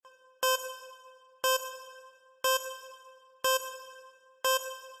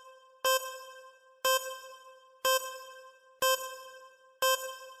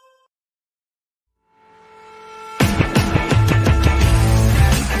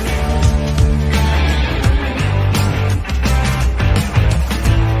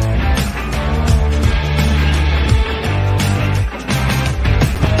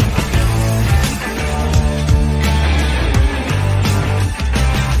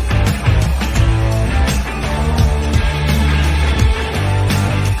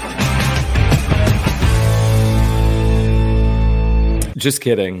Just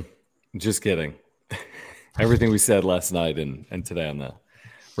kidding. Just kidding. Everything we said last night and today on the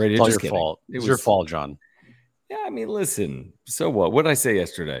radio. It's all just your kidding. fault. It's your fault, John. Yeah, I mean, listen. So what? What did I say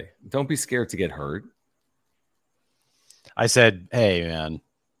yesterday? Don't be scared to get hurt. I said, hey, man,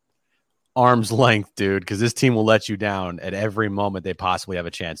 arm's length, dude, because this team will let you down at every moment they possibly have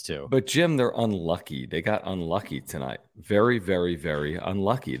a chance to. But, Jim, they're unlucky. They got unlucky tonight. Very, very, very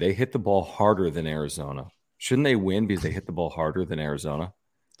unlucky. They hit the ball harder than Arizona. Shouldn't they win because they hit the ball harder than Arizona?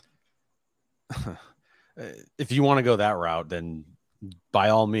 If you want to go that route, then by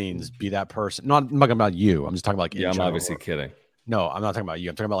all means, be that person. No, I'm not talking about you. I'm just talking about I'm obviously kidding. No, I'm not talking about you.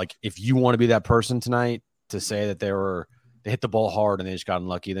 I'm talking about like if you want to be that person tonight to say that they hit the ball hard and they just got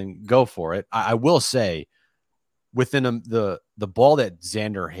unlucky, then go for it. I will say, within the ball that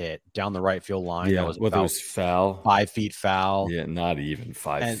Xander hit down the right field line, that was whether it was foul, 5 feet foul, not even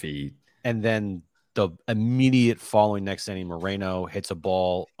 5 feet, and then the immediate following next inning, Moreno hits a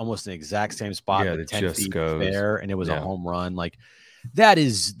ball almost in the exact same spot, that 10 just feet goes there, and it was a home run. Like that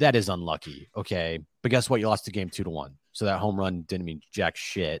is unlucky. Okay, but guess what? You lost the game 2-1, so that home run didn't mean jack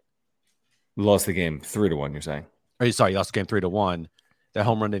shit. We lost the game 3-1. You're saying? Sorry, you lost the game 3-1. That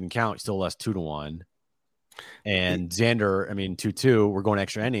home run didn't count. You still lost 2-1. And Xander, 2-2. We're going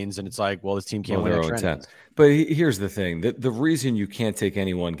extra innings, and it's like, well, this team can't win extra innings. But here's the thing: the reason you can't take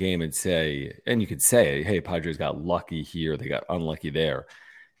any one game and say, and you could say, hey, Padres got lucky here, they got unlucky there.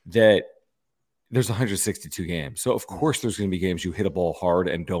 That there's 162 games, so of course there's going to be games you hit a ball hard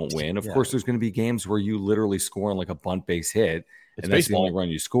and don't win. Of course, there's going to be games where you literally score on like a bunt base hit, and that's the only run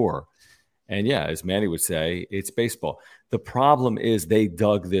you score. And as Manny would say, it's baseball. The problem is they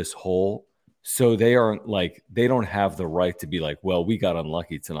dug this hole. So they don't have the right to be like, well, we got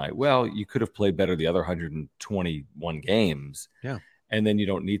unlucky tonight. Well, you could have played better the other 121 games. Yeah. And then you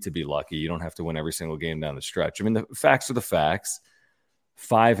don't need to be lucky. You don't have to win every single game down the stretch. I mean, the facts are the facts.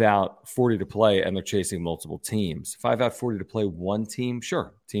 5 out, 40 to play, and they're chasing multiple teams. 5 out, 40 to play one team.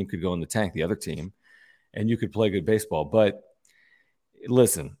 Sure, team could go in the tank, the other team, and you could play good baseball. But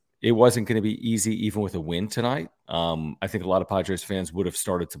listen, it wasn't going to be easy even with a win tonight. I think a lot of Padres fans would have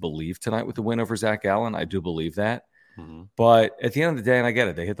started to believe tonight with the win over Zach Allen. I do believe that. Mm-hmm. But at the end of the day, and I get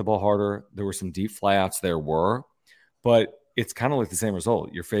it, they hit the ball harder. There were some deep flyouts but it's kind of like the same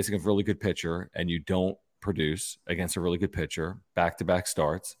result. You're facing a really good pitcher, and you don't produce against a really good pitcher, back-to-back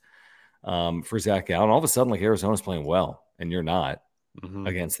starts for Zach Allen. All of a sudden, like Arizona's playing well, and you're not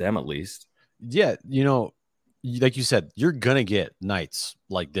against them at least. Yeah, like you said, you're going to get nights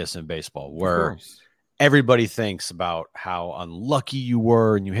like this in baseball where everybody thinks about how unlucky you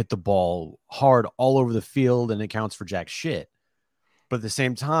were and you hit the ball hard all over the field and it counts for jack shit. But at the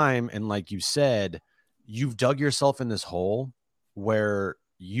same time, and like you said, you've dug yourself in this hole where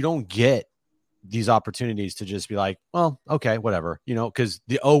you don't get these opportunities to just be like, well, okay, whatever, because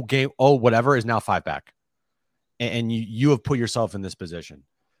the whatever is now 5 back. And you have put yourself in this position.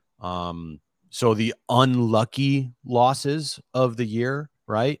 So the unlucky losses of the year,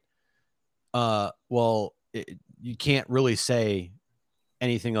 right? You can't really say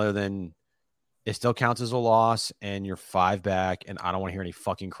anything other than it still counts as a loss and you're 5 back. And I don't want to hear any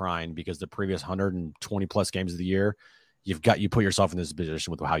fucking crying because the previous 120 plus games of the year, you put yourself in this position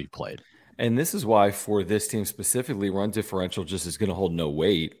with how you played. And this is why for this team specifically, run differential just is going to hold no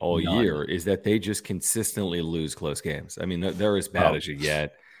weight all year, is that they just consistently lose close games. I mean, they're as bad as you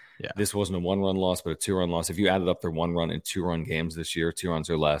get. Yeah. This wasn't a 1-run loss, but a 2-run loss. If you added up their 1-run and 2-run games this year, 2 runs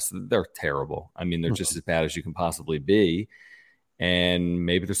or less, they're terrible. I mean, they're just as bad as you can possibly be. And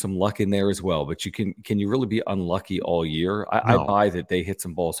maybe there's some luck in there as well. But can you really be unlucky all year? I buy that they hit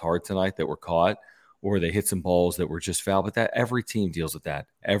some balls hard tonight that were caught, or they hit some balls that were just foul. But that every team deals with that.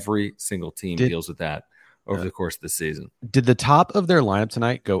 Every single team deals with that over the course of the season. Did the top of their lineup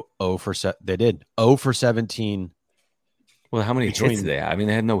tonight go 0 for 7? They did 0 for 17. Well, how many hits did they have? I mean,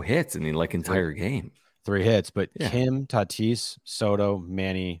 they had no hits in the entire game. 3 hits, but Kim, Tatis, Soto,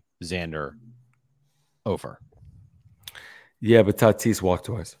 Manny, Xander, over. Yeah, but Tatis walked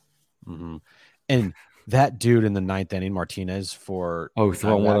twice. Mm-hmm. And that dude in the 9th inning, Martinez, for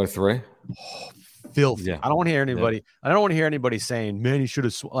throwing 103. Filthy. Yeah. I don't want to hear anybody. Yeah. I don't want to hear anybody saying, "Man, he should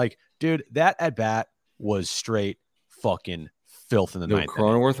have." Dude, that at bat was straight fucking filth in the 9th. The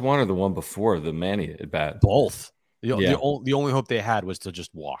Cronenworth one or the one before the Manny at bat? Both. The only hope they had was to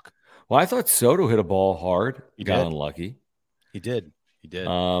just walk. Well, I thought Soto hit a ball hard. He got unlucky. He did.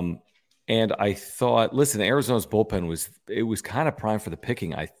 And I thought, listen, Arizona's bullpen was kind of primed for the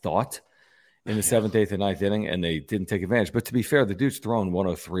picking, I thought, in the 7th, 8th, and 9th inning, and they didn't take advantage. But to be fair, the dude's throwing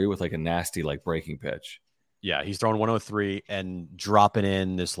 103 with like a nasty breaking pitch. Yeah, he's throwing 103 and dropping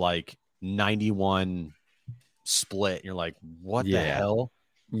in this 91 split. And you're like, what the hell?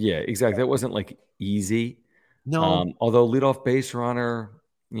 Yeah, exactly. That wasn't like easy. No. Although leadoff base runner,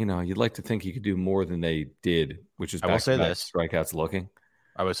 you'd like to think he could do more than they did, which is I will say back-to-back this. strikeouts looking.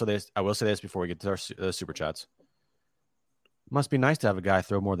 I will say this before we get to our super chats. Must be nice to have a guy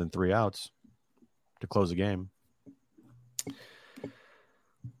throw more than 3 outs to close the game.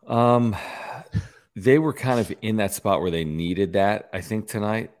 They were kind of in that spot where they needed that, I think,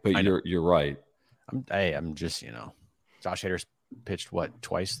 tonight. But you're right. I'm just, Josh Hader's pitched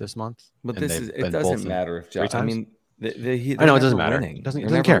twice this month. But it doesn't matter if Josh. I mean, I know it doesn't matter. Winning. It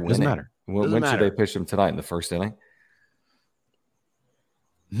doesn't care. It doesn't matter. When should they pitch him tonight in the first inning?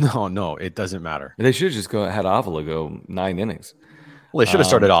 No, it doesn't matter. They should just had Avila go 9 innings. Well, they should have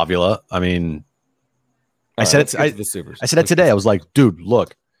started Avila. I mean, I said it today. I was like, dude,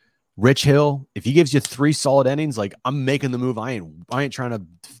 look, Rich Hill, if he gives you 3 solid innings, like I'm making the move. I ain't trying to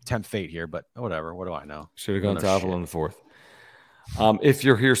tempt fate here, but whatever. What do I know? Should have gone to Avila in the 4th. If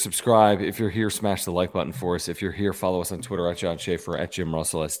you're here, subscribe. If you're here, smash the like button for us. If you're here, follow us on Twitter at John Schaefer, at Jim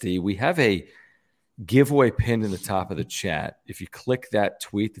Russell SD. We have a giveaway pinned in the top of the chat. If you click that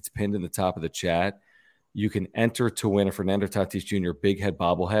tweet that's pinned in the top of the chat, you can enter to win a Fernando Tatis Jr. Big Head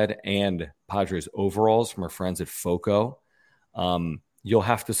bobblehead and Padres overalls from our friends at FOCO. You'll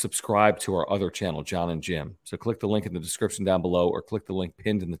have to subscribe to our other channel, John and Jim. So click the link in the description down below or click the link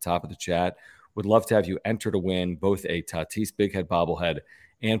pinned in the top of the chat. Would love to have you enter to win both a Tatis Big Head bobblehead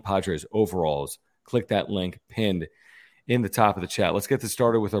and Padres overalls. Click that link pinned in the top of the chat. Let's get this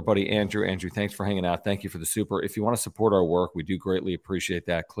started with our buddy Andrew. Andrew, thanks for hanging out. Thank you for the super. If you want to support our work, we do greatly appreciate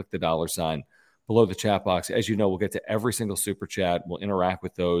that. Click the $ below the chat box. As you know, we'll get to every single super chat. We'll interact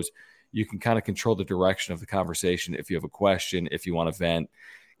with those. You can kind of control the direction of the conversation. If you have a question, if you want to vent,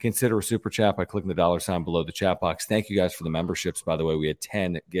 consider a super chat by clicking the $ below the chat box. Thank you guys for the memberships, by the way. We had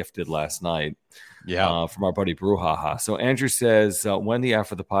 10 gifted last night from our buddy Brouhaha. So Andrew says, when the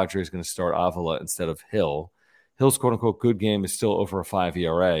for the Padres is going to start Avila instead of Hill? Hill's quote-unquote good game is still over a 5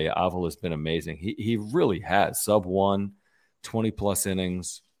 ERA. Avila has been amazing. He really has. Sub-1, 20-plus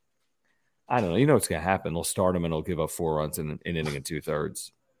innings. I don't know. You know what's going to happen. They'll start him and he'll give up 4 runs in an inning and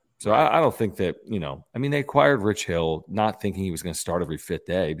 2/3. So I don't think that, they acquired Rich Hill not thinking he was going to start every 5th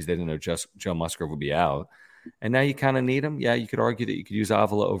day because they didn't know Joe Musgrove would be out. And now you kind of need him. Yeah, you could argue that you could use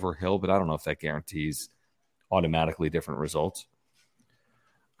Avila over Hill, but I don't know if that guarantees automatically different results.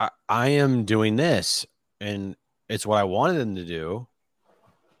 I am doing this, and it's what I wanted them to do,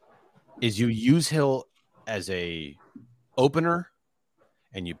 is you use Hill as a opener,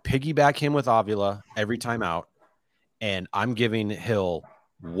 and you piggyback him with Avila every time out, and I'm giving Hill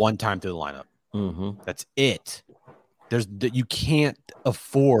 1 time to the lineup. Mm-hmm. That's it. You can't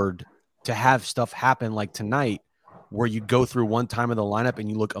afford to have stuff happen like tonight where you go through 1 time of the lineup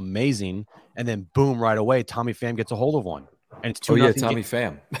and you look amazing, and then boom, right away, Tommy Pham gets a hold of one. And it's 2-0. Tommy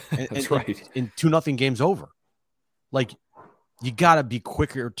Pham. That's right. And 2-0 game's over. Like, you got to be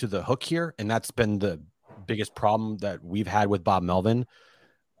quicker to the hook here, and that's been the biggest problem that we've had with Bob Melvin.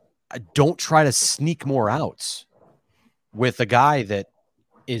 Don't try to sneak more outs with a guy that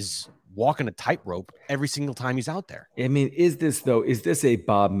is walking a tightrope every single time he's out there. I mean, is this a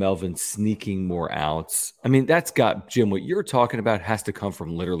Bob Melvin sneaking more outs? I mean, that's got, Jim, what you're talking about has to come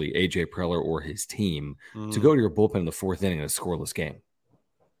from literally AJ Preller or his team to go to your bullpen in the 4th inning in a scoreless game.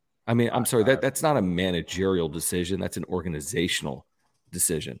 I mean, I'm sorry, that's not a managerial decision. That's an organizational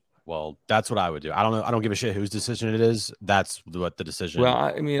decision. Well, that's what I would do. I don't know. I don't give a shit whose decision it is. That's what the decision. Well,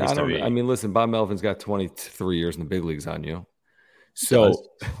 I mean, listen, Bob Melvin's got 23 years in the big leagues on you. So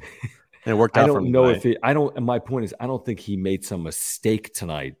and it worked out. My point is, I don't think he made some mistake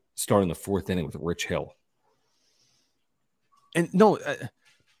tonight starting the 4th inning with Rich Hill. And no,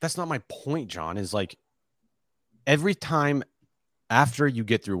 that's not my point, John, is like every time after you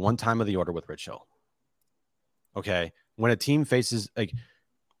get through 1 time of the order with Rich Hill, okay, when a team faces, like,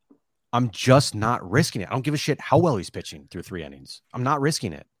 I'm just not risking it. I don't give a shit how well he's pitching through 3 innings. I'm not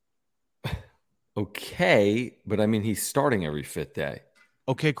risking it. Okay, but I mean, he's starting every 5th day.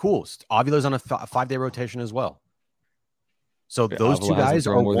 Okay, cool. Avila's on a 5-day rotation as well. So those Avila 2 guys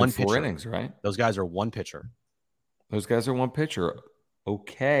are 1 pitcher. Innings, right? Those guys are 1 pitcher. Those guys are 1 pitcher.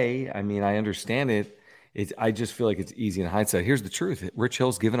 Okay, I mean, I understand it. I just feel like it's easy in hindsight. Here's the truth. Rich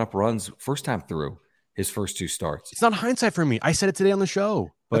Hill's given up runs first time through his first 2 starts. It's not hindsight for me. I said it today on the show.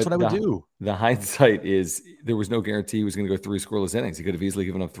 That's what I would do. The hindsight is there was no guarantee he was going to go 3 scoreless innings. He could have easily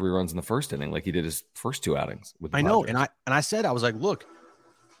given up 3 runs in the 1st inning like he did his first 2 outings. With the I know. Padres. And I said, I was like, look.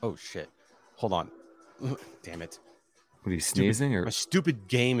 Oh, shit. Hold on. Damn it. What are you sneezing? My stupid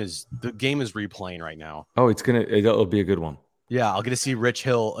game is replaying right now. Oh, it'll be a good one. Yeah, I'll get to see Rich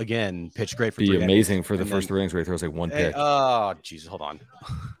Hill again pitch great for Be 3 amazing innings, for the first 3 innings where he throws like one pitch. Oh, Jesus, hold on.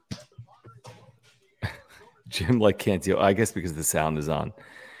 Jim can't deal. I guess because the sound is on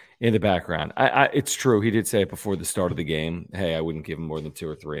in the background. It's true. He did say it before the start of the game. Hey, I wouldn't give him more than 2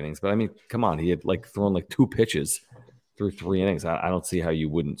 or 3 innings. But I mean, come on. He had thrown 2 pitches through 3 innings. I don't see how you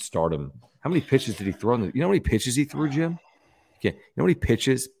wouldn't start him. How many pitches did he throw? You know how many pitches he threw, Jim? You know how many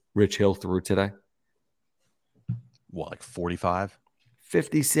pitches Rich Hill threw today? What, 45?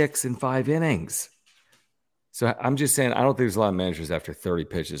 56 in 5 innings. So I'm just saying, I don't think there's a lot of managers after 30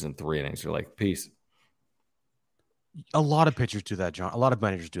 pitches in 3 innings. They're like, peace. A lot of pitchers do that, John. A lot of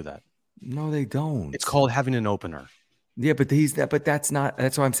managers do that. No, they don't. It's called having an opener. Yeah, but that's not.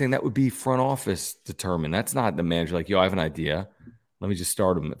 That's why I'm saying that would be front office determined. That's not the manager. Yo, I have an idea. Let me just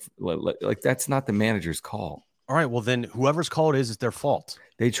start him. That's not the manager's call. All right. Well, then whoever's call it is, it's their fault.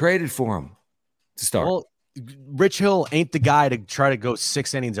 They traded for him to start. Well, Rich Hill ain't the guy to try to go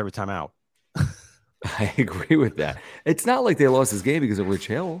 6 innings every time out. I agree with that. It's not like they lost this game because of Rich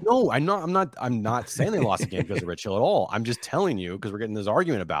Hill. No, I'm not saying they lost the game because of Rich Hill at all. I'm just telling you, because we're getting this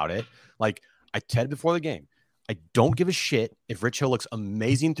argument about it. Like I said before the game, I don't give a shit if Rich Hill looks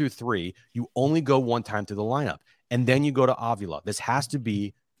amazing through 3. You only go one time through the lineup, and then you go to Avila. This has to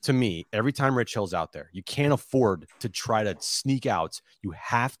be, to me, every time Rich Hill's out there. You can't afford to try to sneak out. You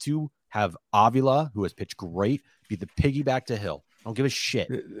have to have Avila, who has pitched great, be the piggyback to Hill. I don't give a shit.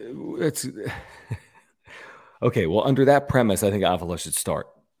 It's okay. Well, under that premise, I think Avila should start.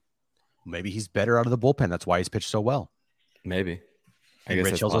 Maybe he's better out of the bullpen. That's why he's pitched so well. Maybe. I guess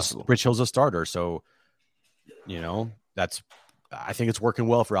Rich Hill's a starter, so I think it's working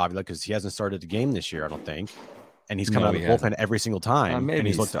well for Avila because he hasn't started the game this year, I don't think, and he's coming out of the bullpen every single time. Maybe and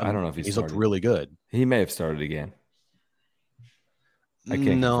he's looked. I don't know if he's looked really good. He may have started again. I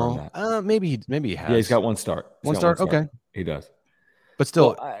can't confirm that. Maybe he has. Yeah, he's got one start. One start. Okay, he does. But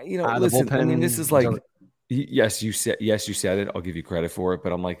still, listen. I mean, this is like, yes, you said it. I'll give you credit for it.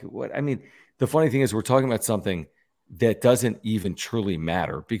 But I'm like, what? I mean, the funny thing is, we're talking about something that doesn't even truly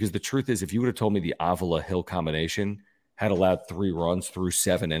matter because the truth is, if you would have told me the Avila Hill combination had allowed 3 runs through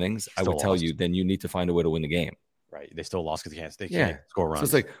 7 innings, I would tell you, then you need to find a way to win the game. Right? They still lost because they can't score runs. So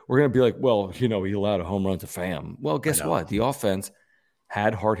it's like we're gonna be like, well, he allowed a home run to Pham. Well, guess what? The offense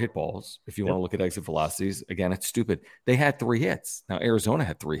had hard hit balls. If you want to look at exit velocities, again, it's stupid. They had 3 hits. Now Arizona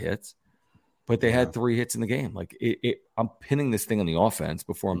had 3 hits, but they had 3 hits in the game. Like I'm pinning this thing on the offense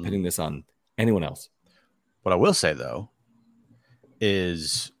before I'm pinning this on anyone else. What I will say though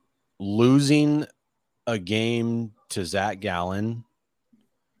is losing a game to Zach Gallen.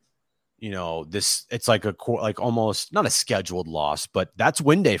 It's like almost not a scheduled loss, but that's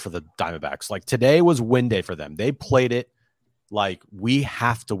win day for the Diamondbacks. Like today was win day for them. They played it like we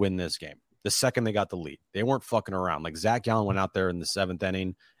have to win this game. The second they got the lead, they weren't fucking around. Like Zach Gallen went out there in the 7th inning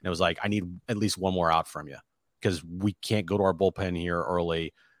and it was like, I need at least one more out from you because we can't go to our bullpen here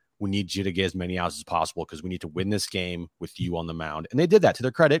early. We need you to get as many outs as possible because we need to win this game with you on the mound. And they did that. To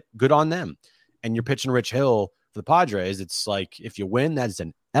their credit, good on them. And you're pitching Rich Hill for the Padres. It's like if you win, that is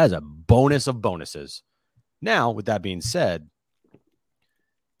a bonus of bonuses. Now, with that being said, if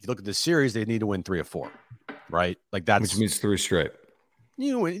you look at this series, they need to win 3 or 4, right? Like Which means 3 straight.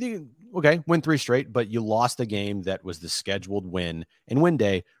 Win 3 straight, but you lost the game that was the scheduled win and win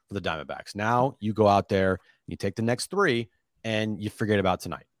day for the Diamondbacks. Now you go out there, you take the next 3, and you forget about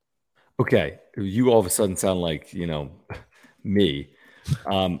tonight. Okay, you all of a sudden sound like me.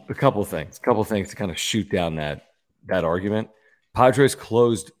 A couple of things to kind of shoot down that argument. Padres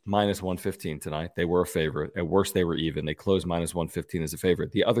closed -115 tonight. They were a favorite. At worst, they were even. They closed -115 as a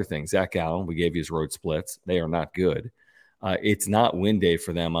favorite. The other thing, Zach Gallen, we gave you his road splits. They are not good. It's not win day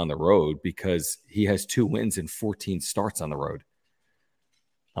for them on the road because he has 2 wins and 14 starts on the road.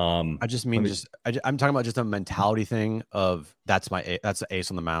 I'm talking about just a mentality thing of that's the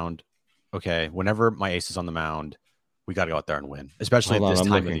ace on the mound. Okay, whenever my ace is on the mound, we got to go out there and win, especially at this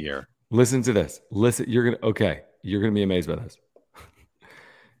time of the year. Listen to this. You're gonna be amazed by this.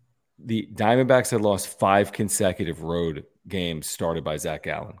 The Diamondbacks had lost 5 consecutive road games started by Zach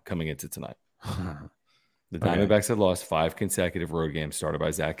Gallen coming into tonight. The Diamondbacks had lost 5 consecutive road games started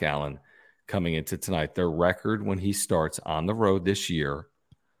by Zach Gallen coming into tonight. Their record when he starts on the road this year,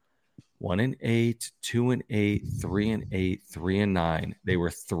 1-8, 2-8, 3-8, 3-9. They were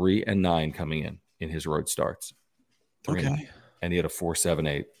 3-9 coming in his road starts. And he had a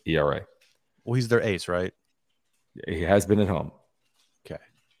 4.78 ERA. Well, he's their ace, right? He has been at home. Okay.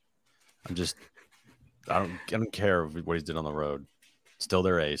 I don't care what he's did on the road. Still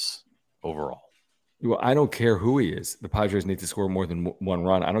their ace overall. Well, I don't care who he is. The Padres need to score more than 1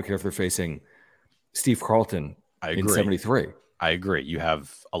 run. I don't care if they're facing Steve Carlton I agree. in 73. I agree. You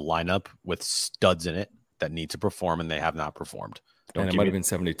have a lineup with studs in it that need to perform, and they have not performed. And it might have been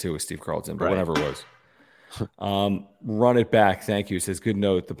 72 with Steve Carlton, but Right. whatever it was. Run it back. Thank you. It says, good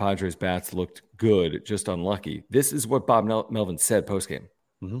note. The Padres bats looked good, just unlucky. This is what Bob Melvin said postgame.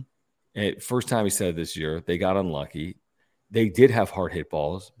 First time he said it this year, they got unlucky. They did have hard hit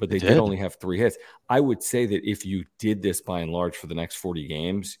balls, but they did only have 3 hits. I would say that if you did this by and large for the next 40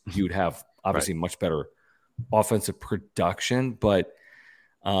 games, you'd have obviously much better offensive production, but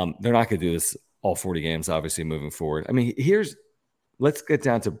they're not going to do this all 40 games, obviously, moving forward. I mean, let's get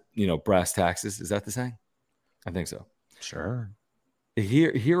down to, brass taxes. Is that the saying? I think so. Sure.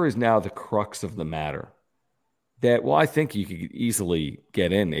 Here is now the crux of the matter. That, I think you could easily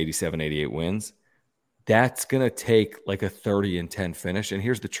get in 87, 88 wins. That's going to take like a 30-10 finish. And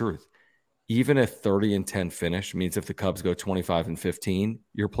here's the truth. Even a 30-10 finish means if the Cubs go 25-15,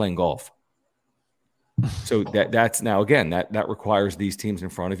 you're playing golf. So that's now, again, that requires these teams in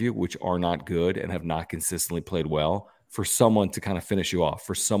front of you, which are not good and have not consistently played well, for someone to kind of finish you off,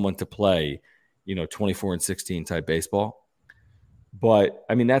 for someone to play, 24-16 type baseball. But,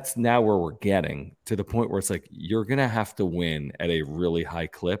 I mean, that's now where we're getting to the point where it's like you're going to have to win at a really high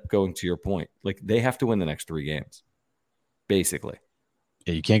clip, going to your point. Like, they have to win the next 3 games, basically.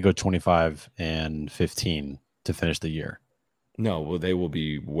 Yeah, you can't go 25-15 to finish the year. No, well, they will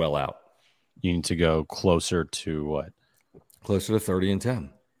be well out. You need to go closer to what? Closer to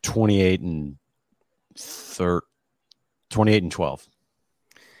 30-10. 28-12.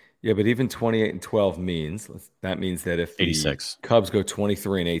 Yeah, but even 28-12 means that if the 86 Cubs go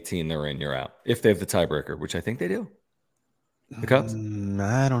 23-18, they're in, you're out. If they have the tiebreaker, which I think they do. The Cubs?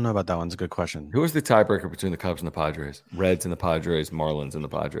 I don't know about that one. It's a good question. Who is the tiebreaker between the Cubs and the Padres? Reds and the Padres, Marlins and the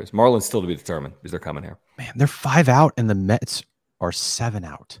Padres. Marlins still to be determined because they're coming here. Man, they're 5 out and the Mets are 7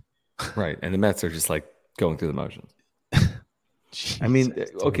 out. Right, and the Mets are just like going through the motions. I mean,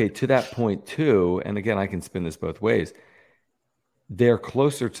 okay, to that point too, and again, I can spin this both ways. They're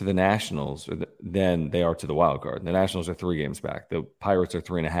closer to the Nationals than they are to the wild card. The Nationals are 3 games back. The Pirates are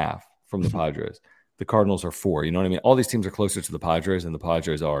 3.5 from the Padres. The Cardinals are 4. You know what I mean? All these teams are closer to the Padres than the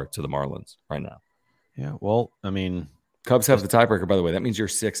Padres are to the Marlins right now. Yeah, well, I mean, Cubs have the tiebreaker, by the way. That means you're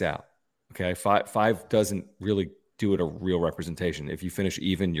 6 out. Okay, five doesn't really do it a real representation. If you finish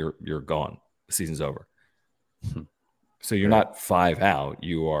even, you're gone. The season's over. So you're not 5 out.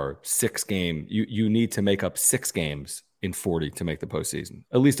 You are 6 game. You need to make up 6 games in 40 to make the postseason,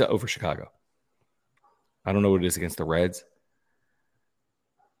 at least over Chicago. I don't know what it is against the Reds.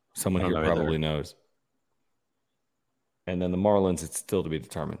 Someone here probably knows. And then the Marlins, it's still to be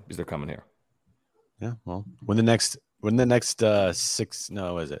determined because they're coming here. Yeah, well, win the next 6.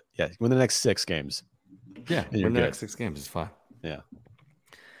 No, is it? Yeah, win the next 6 games. Yeah, win the next 6 games is fine. Yeah.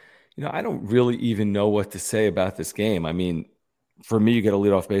 I don't really even know what to say about this game. I mean, for me, you get a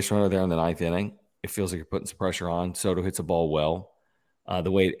leadoff base runner there in the 9th inning. It feels like you're putting some pressure on. Soto hits a ball well. The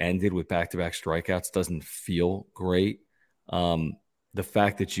way it ended with back-to-back strikeouts doesn't feel great. The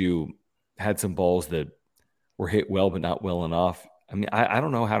fact that you had some balls that were hit well but not well enough. I mean, I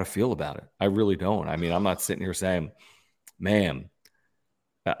don't know how to feel about it. I really don't. I mean, I'm not sitting here saying, man,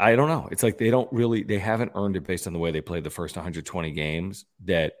 I don't know. It's like they haven't earned it based on the way they played the first 120 games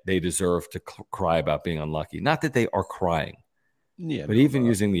that they deserve to cry about being unlucky. Not that they are crying. Yeah, but even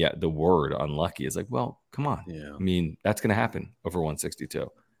using the word unlucky is like, well, come on. Yeah. I mean, that's going to happen over 162.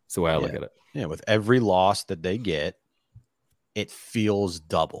 It's the way I look at it. Yeah, with every loss that they get, it feels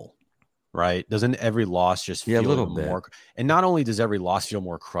double, right? Doesn't every loss just feel a little more? And not only does every loss feel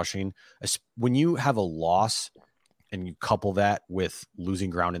more crushing, when you have a loss and you couple that with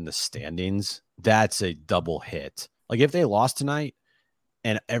losing ground in the standings, that's a double hit. Like if they lost tonight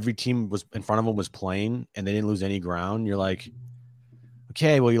and every team was in front of them was playing and they didn't lose any ground, you're like,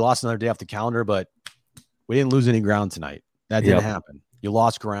 okay, well, you lost another day off the calendar, but we didn't lose any ground tonight. That didn't happen. You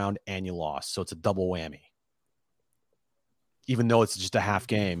lost ground and you lost. So it's a double whammy. Even though it's just a half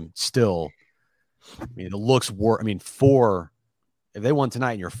game, still, I mean, it looks worse. I mean, 4, if they won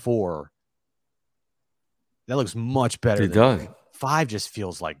tonight and you're 4, that looks much better. It does. 5 just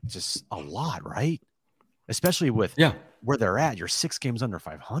feels like just a lot, right? Especially with where they're at. You're 6 games under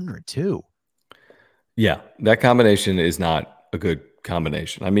 500 too. Yeah, that combination is not a good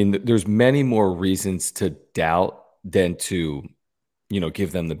combination. I mean, there's many more reasons to doubt than to,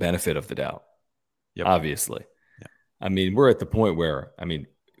 give them the benefit of the doubt. Yep. Obviously. Yeah. I mean, we're at the point where,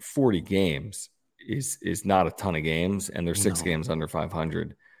 40 games is not a ton of games, and there's 6 games under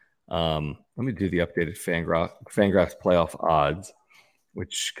 500. Let me do the updated Fangraphs playoff odds,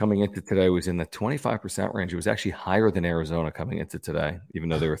 which coming into today was in the 25% range. It was actually higher than Arizona coming into today, even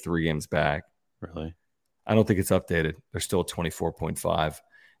though they were 3 games back. Really? I don't think it's updated. They're still at 24.5,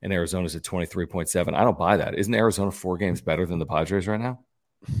 and Arizona's at 23.7. I don't buy that. Isn't Arizona 4 games better than the Padres right now?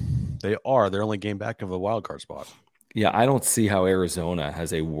 They are. They're only game back of a wild card spot. Yeah, I don't see how Arizona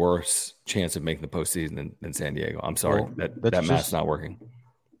has a worse chance of making the postseason than San Diego. I'm sorry. Well, that math's not working.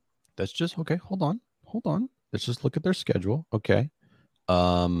 That's just okay. Hold on. Let's just look at their schedule. Okay.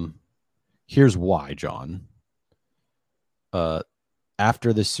 Here's why, John.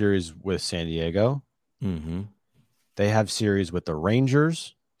 After this series with San Diego, they have series with the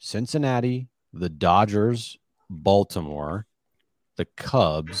Rangers, Cincinnati, the Dodgers, Baltimore, the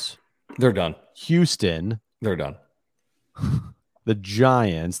Cubs. They're done. Houston. They're done. The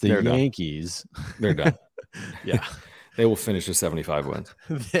Giants, They're Yankees. Done. They're done. Yeah. They will finish with 75 wins.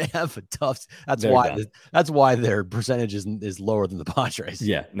 They have a tough. That's why their percentage is lower than the Padres.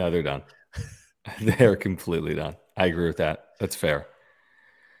 Yeah, no, they're done. They're completely done. I agree with that. That's fair.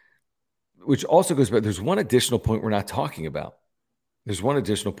 Which also goes back. There's one additional point we're not talking about. There's one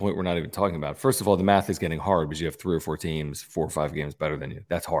additional point we're not even talking about. First of all, the math is getting hard because you have 3 or 4 teams, 4 or 5 games better than you.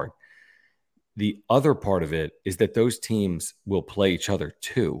 That's hard. The other part of it is that those teams will play each other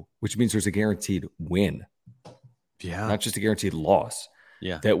too, which means there's a guaranteed win. Yeah. Not just a guaranteed loss.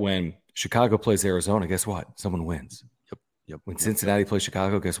 Yeah. That when Chicago plays Arizona, guess what? Someone wins. Yep. When Cincinnati plays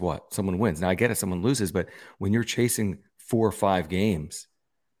Chicago, guess what? Someone wins. Now, I get it. Someone loses. But when you're chasing 4 or 5 games,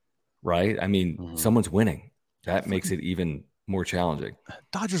 right? I mean, someone's winning. That makes it even more challenging.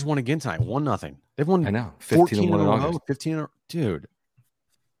 Dodgers won again tonight. 1-0. They've won. I know. 15 in a row. 15. Dude.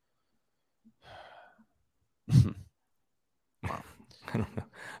 Wow. I don't know.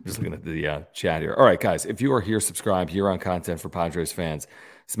 I'm just looking at the chat here. All right, guys, if you are here, subscribe, year-round content for Padres fans,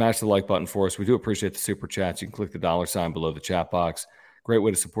 smash the like button for us. We do appreciate the super chats. You can click the $ below the chat box. Great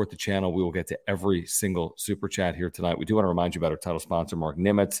way to support the channel. We will get to every single super chat here tonight. We do want to remind you about our title sponsor, Mark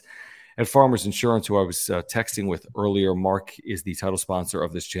Nimitz at Farmers Insurance, who I was texting with earlier. Mark is the title sponsor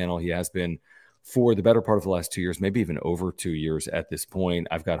of this channel. He has been for the better part of the last 2 years, maybe even over 2 years at this point.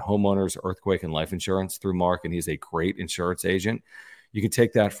 I've got homeowners, earthquake, and life insurance through Mark, and he's a great insurance agent. You can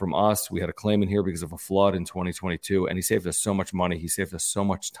take that from us. We had a claim in here because of a flood in 2022, and he saved us so much money. He saved us so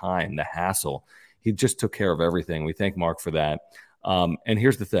much time, the hassle. He just took care of everything. We thank Mark for that. And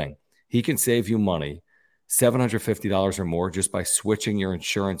here's the thing. He can save you money, $750 or more, just by switching your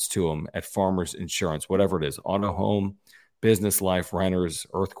insurance to him at Farmers Insurance, whatever it is, auto, home, business, life, renters,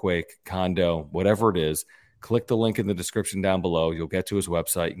 earthquake, condo, whatever it is. Click the link in the description down below. You'll get to his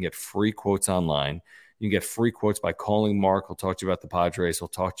website. You can get free quotes online. You can get free quotes by calling Mark. He'll talk to you about the Padres. He'll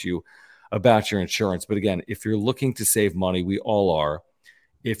talk to you about your insurance. But again, if you're looking to save money, we all are.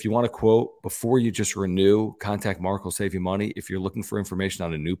 If you want a quote before you just renew, contact Mark. He'll save you money. If you're looking for information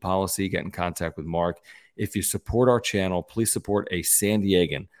on a new policy, get in contact with Mark. If you support our channel, please support a San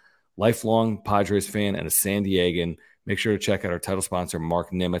Diegan, lifelong Padres fan and a San Diegan. Make sure to check out our title sponsor, Mark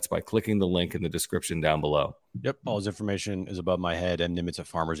Nimitz, by clicking the link in the description down below. Yep. All his information is above my head and Nimitz at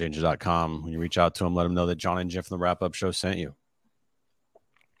farmersangel.com. When you reach out to him, let him know that John and Jim from the wrap-up show sent you.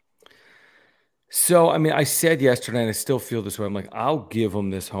 So, I mean, I said yesterday, and I still feel this way. I'm like, I'll give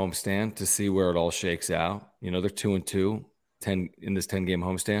them this homestand to see where it all shakes out. You know, they're 2-2, 10 in this 10-game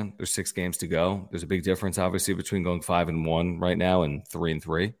homestand. There's 6 games to go. There's a big difference, obviously, between going 5-1 right now and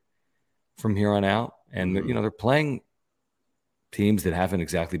 3-3 from here on out. And, you know, they're playing teams that haven't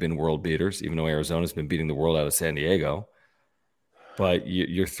exactly been world beaters, even though Arizona's been beating the world out of San Diego. But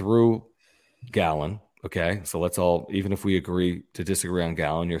you're through Gallen, okay? So let's all, even if we agree to disagree on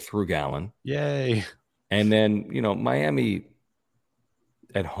Gallen, you're through Gallen. Yay. And then, you know, Miami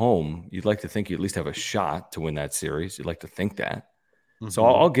at home, you'd like to think you at least have a shot to win that series. You'd like to think that. So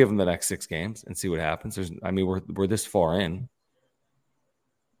I'll give them the next 6 games and see what happens. We're this far in.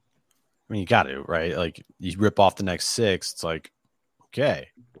 I mean, you got to, right? Like, you rip off the next 6, it's like, okay.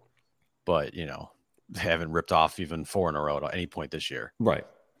 But, you know, they haven't ripped off even 4 in a row at any point this year. Right.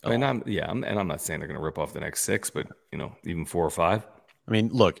 I mean, I'm not saying they're going to rip off the next 6, but, you know, even 4 or 5. I mean,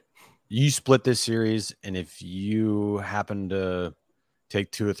 look, you split this series, and if you happen to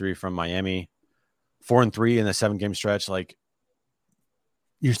take 2 or 3 from Miami, 4-3 in the 7-game stretch, like,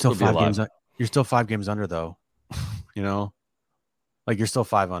 you're still 5 games. You're still 5 games under, though. You know, like, you're still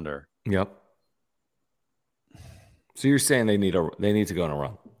 5 under. Yep. So you're saying they need to go on a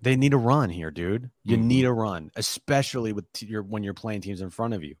run. They need a run here, dude. You need a run, especially with when you're playing teams in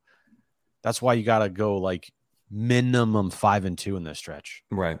front of you. That's why you got to go like minimum 5-2 in this stretch.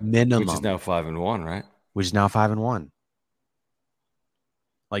 Right. Minimum. Which is now 5-1, right? Which is now 5-1.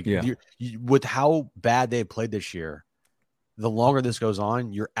 Like, with how bad they played this year, the longer this goes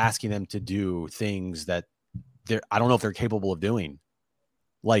on, you're asking them to do things that I don't know if they're capable of doing.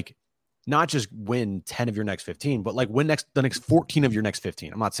 Like, not just win 10 of your next 15, but like win the next 14 of your next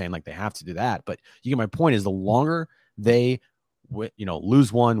 15. I'm not saying like they have to do that, but you get my point is the longer they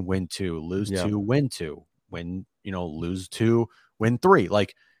lose 1, win 2, lose 2, win 2, win, lose 2, win 3.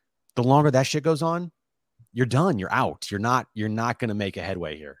 Like the longer that shit goes on, you're done. You're out. You're not going to make a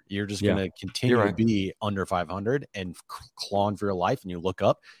headway here. You're just going to continue to be under 500 and clawing for your life. And you look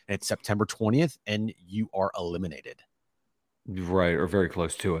up and it's September 20th and you are eliminated. Right. Or very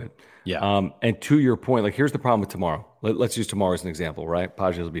close to it. Yeah. And to your point, like here's the problem with tomorrow. Let's use tomorrow as an example, right?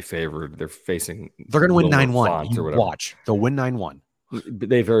 Padres will be favored. They're going to win 9-1. You watch. They'll win 9-1.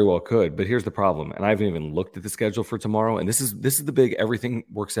 They very well could, but here's the problem. And I haven't even looked at the schedule for tomorrow. And this is the big everything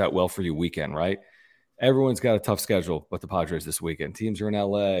works out well for you weekend, right? Everyone's got a tough schedule, but the Padres this weekend. Teams are in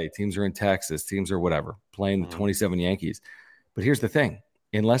LA, teams are in Texas, teams are whatever, playing the 27 Yankees. But here's the thing.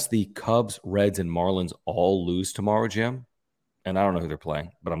 Unless the Cubs, Reds, and Marlins all lose tomorrow, Jim, and I don't know who they're playing,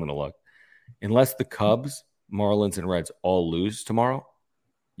 but I'm going to look. Unless the Cubs, Marlins, and Reds all lose tomorrow,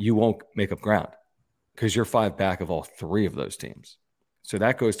 you won't make up ground because you're 5 back of all 3 of those teams. So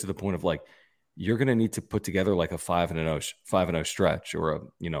that goes to the point of like, you're going to need to put together like a 5-0 stretch or a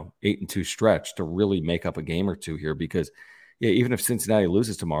 8-2 stretch to really make up a game or two here. Because even if Cincinnati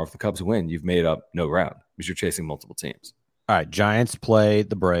loses tomorrow, if the Cubs win, you've made up no ground because you're chasing multiple teams. All right, Giants play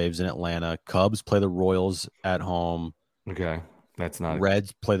the Braves in Atlanta. Cubs play the Royals at home. Okay, that's not.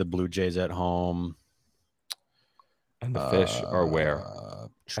 Reds play the Blue Jays at home. And the Fish are where?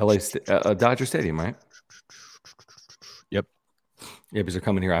 Dodger Stadium, right? Yep. Yeah, because they're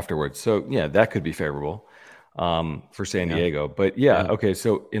coming here afterwards. So, yeah, that could be favorable for San Diego. But, okay,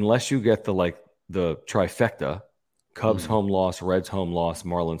 so unless you get the trifecta, Cubs home loss, Reds home loss,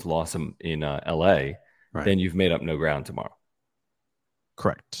 Marlins loss in L.A., then you've made up no ground tomorrow.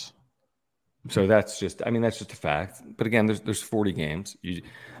 Correct. So that's just a fact. But, again, there's 40 games.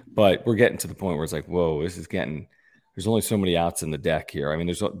 But we're getting to the point where it's like, whoa, this is getting – there's only so many outs in the deck here. I mean,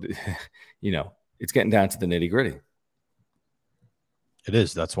 there's it's getting down to the nitty-gritty. It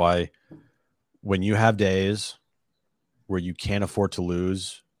is. That's why when you have days where you can't afford to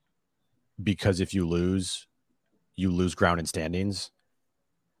lose, because if you lose ground in standings,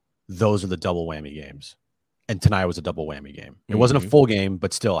 those are the double whammy games. And tonight was a double whammy game. It wasn't a full game,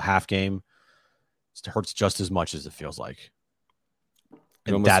 but still a half game. It hurts just as much as it feels like.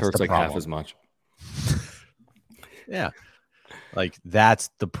 It almost hurts like half as much. Yeah. Like that's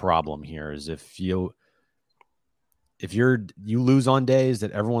the problem here is if you lose on days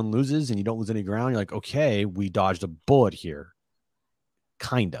that everyone loses and you don't lose any ground, you're like, okay, we dodged a bullet here.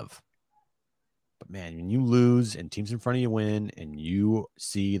 Kind of. But man, when you lose and teams in front of you win and you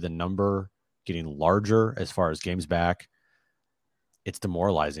see the number getting larger as far as games back, it's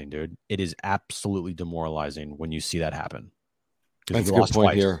demoralizing, dude. It is absolutely demoralizing when you see that happen. That's a good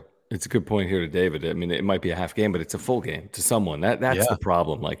point here. It's a good point here to David. I mean, it might be a half game, but it's a full game to someone. That's the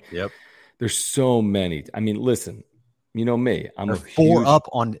problem. Like, there's so many. I mean, listen, you know me. I'm a 4 up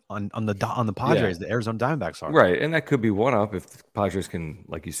on the Padres. The Arizona Diamondbacks are right, and that could be 1 up if the Padres can,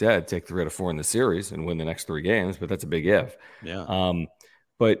 like you said, take 3 out of 4 in the series and win the next 3 games. But that's a big if. Yeah.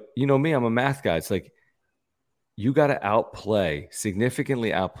 But you know me, I'm a math guy. It's like you got to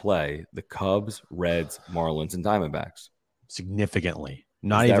significantly outplay the Cubs, Reds, Marlins, and Diamondbacks. Significantly,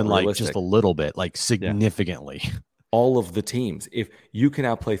 not even like just a little bit, like significantly. All of the teams. If you can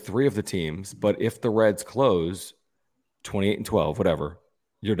outplay 3 of the teams, but if the Reds close 28-12, whatever,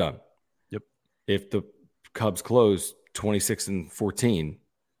 you're done. Yep. If the Cubs close 26-14,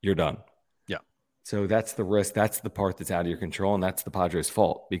 you're done. Yeah. So that's the risk. That's the part that's out of your control, and that's the Padres'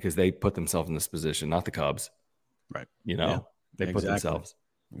 fault because they put themselves in this position, not the Cubs. Right. They put themselves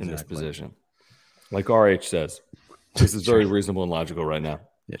in this position. Like RH says, this is very reasonable and logical right now.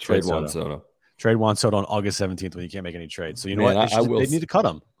 Yeah, trade Juan Soto. Trade Juan Soto on August 17th when you can't make any trades. So you know what? They need to cut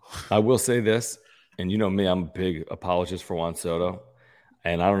him. I will say this, and you know me, I'm a big apologist for Juan Soto.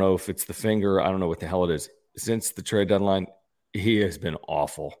 And I don't know if it's the finger. I don't know what the hell it is. Since the trade deadline, he has been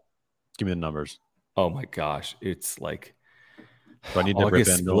awful. Give me the numbers. Oh, my gosh. It's like do I need to August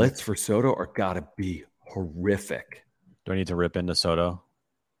rip into splits for Soto are got to be horrific. Do I need to rip into Soto?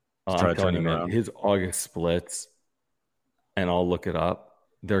 I'm telling you, man, his August splits, and I'll look it up.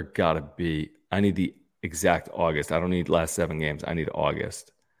 There got to be – I need the exact August. I don't need last 7 games. I need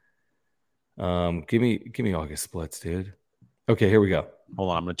August. Give me August splits, dude. Okay, here we go. Hold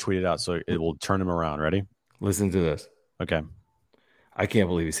on. I'm going to tweet it out so it will turn him around. Ready? Listen to this. Okay. I can't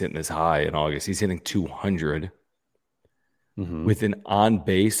believe he's hitting this high in August. He's hitting 200 with an on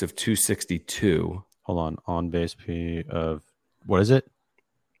base of 262. Hold on. On base P of – what is it?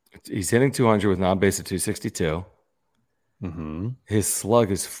 He's hitting 200 with an on base of 262. Mm-hmm. His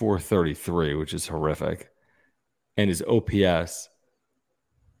slug is 433, which is horrific. And his OPS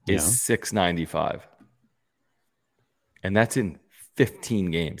is 695. And that's in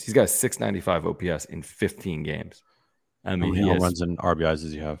 15 games. He's got a 695 OPS in 15 games. I mean, how many home runs and RBIs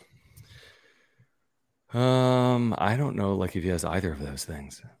does he have? I don't know, like if he has either of those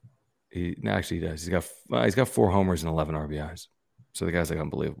things. He does. He's got 4 homers and 11 RBIs. So the guy's like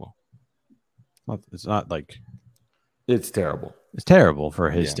unbelievable. It's not like it's terrible. It's terrible for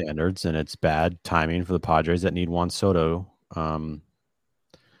his standards, and it's bad timing for the Padres that need Juan Soto to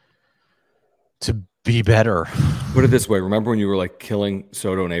be better. Put it this way: remember when you were like killing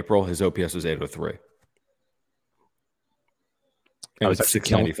Soto in April? His OPS was 803. And I was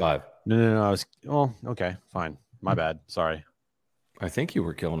 695. No. I was okay, fine. My bad. Sorry. I think you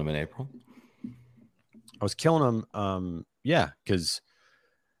were killing him in April. I was killing him. Because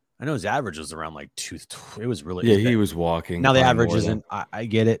I know his average was around like 2. It was really he was walking. Now the average isn't. I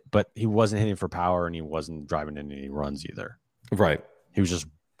get it, but he wasn't hitting for power, and he wasn't driving in any runs either. Right. He was just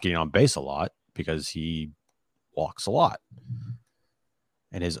getting on base a lot because he walks a lot,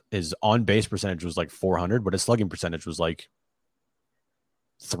 and his on base percentage was like 400, but his slugging percentage was like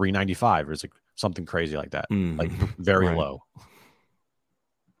 395, or it's like something crazy like that, like very low.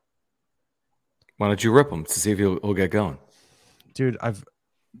 Why don't you rip him to see if he'll get going? Dude, I've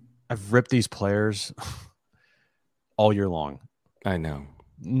ripped these players all year long. I know.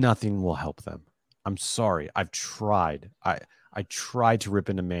 Nothing will help them. I'm sorry. I've tried. I tried to rip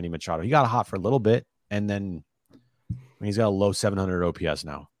into Manny Machado. He got hot for a little bit, and then he's got a low 700 OPS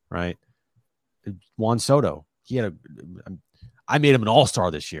now, right? Juan Soto. I made him an all-star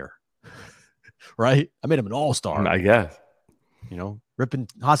this year, right? I made him an all-star. I guess. Ripping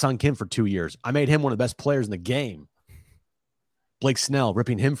Hassan Kim for 2 years. I made him one of the best players in the game. Blake Snell,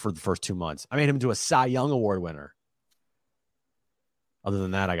 ripping him for the first 2 months. I made him into a Cy Young Award winner. Other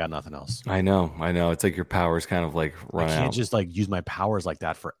than that, I got nothing else. I know. It's like your powers kind of like run out. I can't just like use my powers like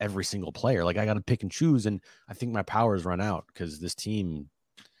that for every single player. Like I got to pick and choose, and I think my powers run out because this team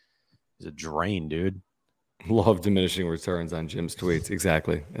is a drain, dude. Love diminishing returns on Jim's tweets.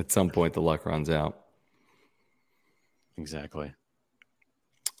 Exactly. At some point, the luck runs out. Exactly.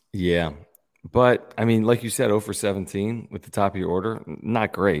 Yeah. But, I mean, like you said, 0 for 17 with the top of your order,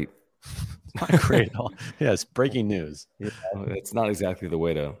 not great. Not great at all. Yes, breaking news. It's not exactly the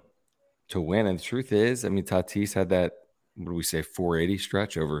way to win. And the truth is, I mean, Tatis had that, what do we say, 480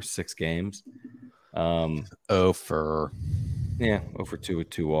 stretch over 6 games. 0 for 2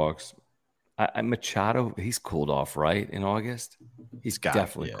 with 2 walks. Machado, he's cooled off, right, in August? He's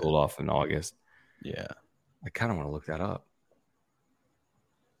definitely cooled off in August. Yeah. I kind of want to look that up.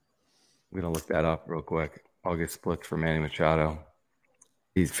 I'm going to look that up real quick. August splits for Manny Machado.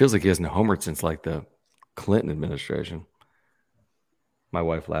 He feels like he hasn't homered since like the Clinton administration. My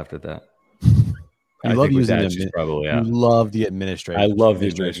wife laughed at that. You love using them. Probably You love the administration. I love the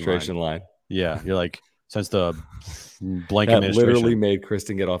administration line. Yeah, you're like, since the blank that administration. Literally made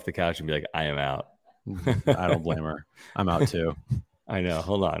Kristen get off the couch and be like, I am out. I don't blame her. I'm out too. I know.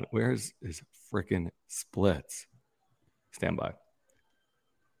 Hold on. Where's his freaking splits? Stand by.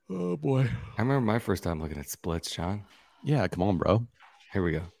 Oh, boy. I remember my first time looking at splits, John. Yeah, come on, bro. Here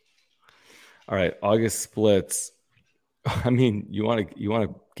we go. All right, August splits. I mean, you want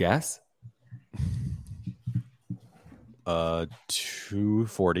to guess?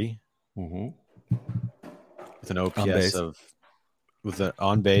 240. Mm-hmm. With an OPS with an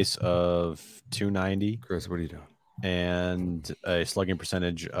on base of 290. Chris, what are you doing? And a slugging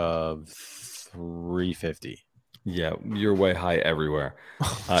percentage of 350. Yeah, you're way high everywhere.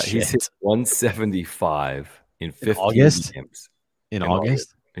 He's hit 175 in 15 August? games. In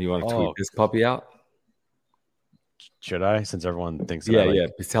August? And you want to tweet this puppy out? Should I? Since everyone thinks that Yeah.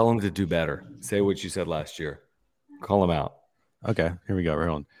 Tell him to do better. Say what you said last year. Call him out. Okay, here we go. We're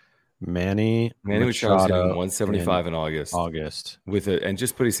on Manny Machado's hitting 175 in August. And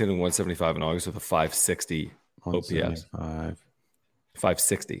just put he's hitting 175 in August with a 560 OPS.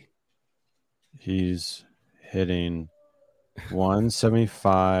 560. He's hitting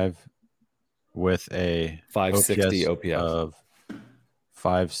 175 with a 560 OPS of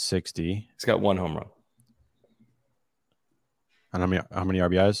 560. He's got 1 home run. And how many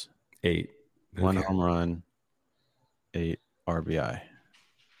RBIs? 8. 1 home run, 8 RBI.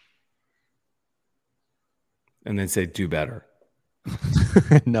 And then say do better.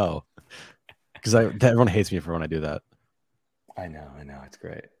 No, because everyone hates me for when I do that. I know. It's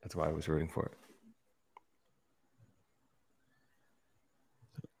great. That's why I was rooting for it.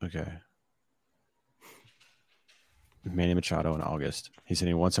 Okay. Manny Machado in August. He's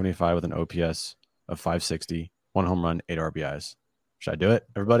hitting 175 with an OPS of 560 1 home run, 8 RBIs. Should I do it,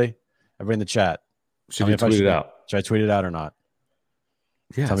 everybody? Everybody in the chat. Should you tweet it out? Should I tweet it out or not?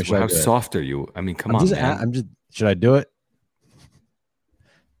 Yeah. Tell me, how soft are you? I mean, come on, man. Should I do it?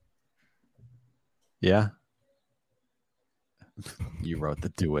 Yeah. You wrote the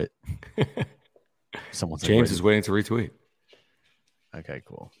do it. James is waiting to retweet. Okay,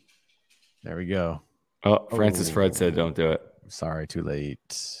 cool. There we go. Oh, Francis Fred said don't do it. Sorry, too late.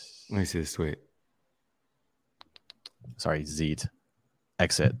 Let me see this tweet. Sorry, Zeet.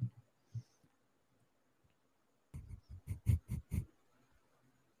 Exit.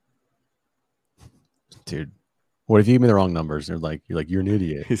 Dude, what if you give me the wrong numbers? You're like, you're an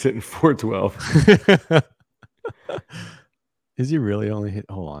idiot. He's hitting 412. Is he really only hit?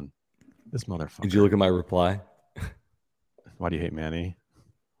 Hold on. This motherfucker. Did you look at my reply? Why do you hate Manny?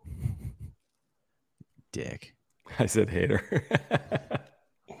 Dick. I said hater.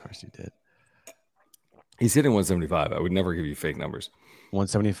 Of course you did. He's hitting 175. I would never give you fake numbers.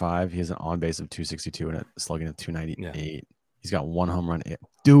 175. He has an on base of 262 and a slugging of 298. Yeah. He's got 1 home run.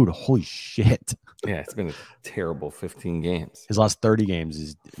 Dude, holy shit. Yeah, it's been a terrible 15 games. His last 30 games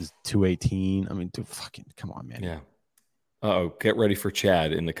is 218. I mean, dude, fucking come on, man. Yeah. Uh-oh, get ready for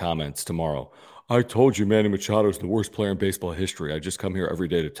Chad in the comments tomorrow. I told you Manny Machado is the worst player in baseball history. I just come here every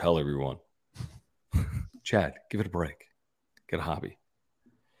day to tell everyone. Chad, give it a break. Get a hobby.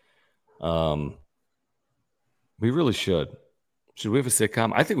 We really should. Should we have a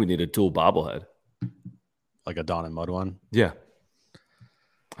sitcom? I think we need a dual bobblehead. Like a Don and Mud one? Yeah.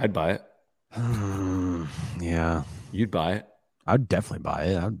 I'd buy it. Yeah. You'd buy it? I'd definitely buy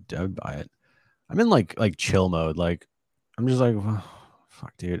it. I'd buy it. I'm in like chill mode. Like, I'm just like, oh,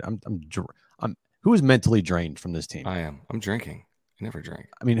 fuck, dude. I'm who is mentally drained from this team? I am. I'm drinking. I never drink.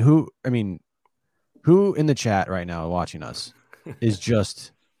 I mean, who in the chat right now watching us is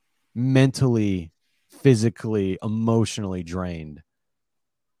just mentally, physically, emotionally drained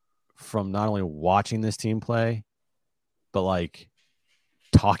from not only watching this team play, but like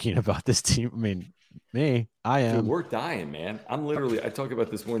talking about this team. I mean, I am. Dude, we're dying, man. I talk about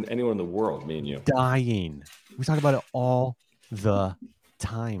this more than anyone in the world, me and you. Dying. We talk about it all the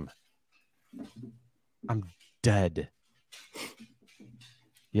time. I'm dead.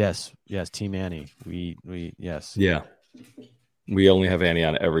 Yes, Team Annie. We yes. Yeah. We only have Annie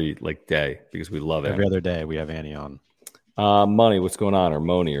on every day because we love it. Every other day we have Annie on. Money, what's going on? Or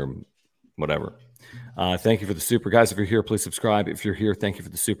Moni or whatever. Thank you for the super. Guys, if you're here, please subscribe. If you're here, thank you for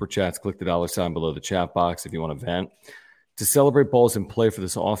the super chats. Click the $sign below the chat box if you want to vent. To celebrate balls in play for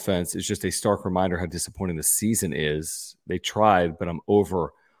this offense is just a stark reminder how disappointing the season is. They tried, but I'm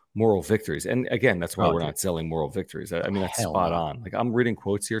over moral victories. And again, that's why we're not selling moral victories. I mean, that's spot on. Like, I'm reading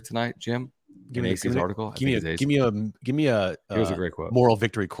quotes here tonight, Jim. Give me AC's article. Give me a here's a great quote. Moral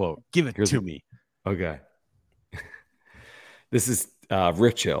victory quote. Give it to me. Okay. This is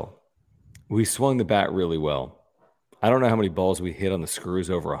Rich Hill. We swung the bat really well. I don't know how many balls we hit on the screws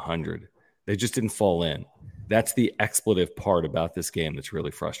over 100. They just didn't fall in. That's the expletive part about this game that's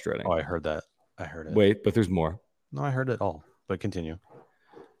really frustrating. Oh, I heard that. I heard it. Wait, but there's more. No, I heard it all. But continue.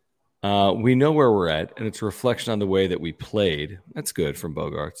 We know where we're at, and it's a reflection on the way that we played. That's good from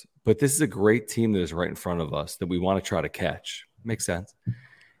Bogarts. But this is a great team that is right in front of us that we want to try to catch. Makes sense.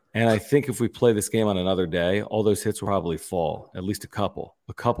 And I think if we play this game on another day, all those hits will probably fall. At least a couple.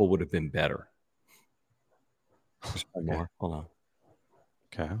 A couple would have been better. Just one more. Hold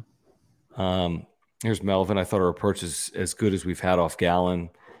on. Okay. Here's Melvin. I thought our approach is as good as we've had off Gallen.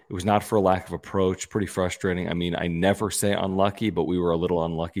 It was not for a lack of approach. Pretty frustrating. I mean, I never say unlucky, but we were a little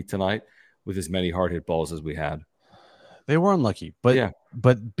unlucky tonight with as many hard hit balls as we had. They were unlucky, but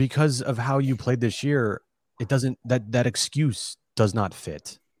because of how you played this year, it doesn't. That excuse does not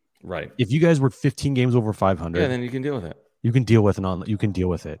fit. Right. If you guys were 15 games over 500, then you can deal with it. You can deal with you can deal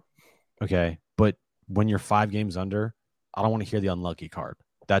with it. Okay, but when you're 5 games under, I don't want to hear the unlucky card.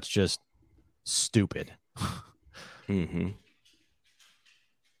 That's just stupid. Mm-hmm.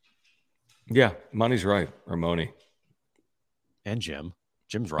 Yeah, Money's right, or Moni. And Jim.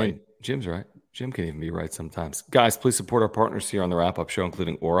 Jim's right. And Jim's right. Jim can even be right sometimes. Guys, please support our partners here on the wrap-up show,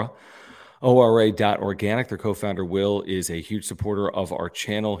 including Aura. ORA.organic. Their co-founder, Will, is a huge supporter of our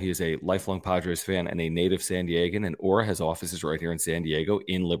channel. He is a lifelong Padres fan and a native San Diegan, and Aura has offices right here in San Diego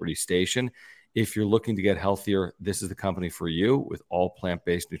in Liberty Station. If you're looking to get healthier, this is the company for you with all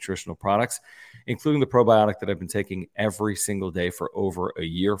plant-based nutritional products, including the probiotic that I've been taking every single day for over a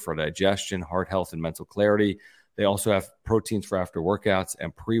year for digestion, heart health, and mental clarity. They also have proteins for after workouts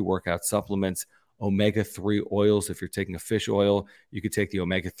and pre-workout supplements, omega-3 oils. If you're taking a fish oil, you could take the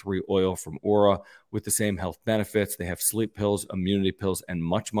omega-3 oil from Aura with the same health benefits. They have sleep pills, immunity pills, and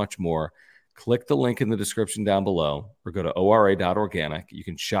much, much more. Click the link in the description down below or go to ora.organic. You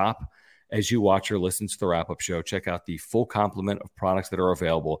can shop as you watch or listen to the wrap-up show. Check out the full complement of products that are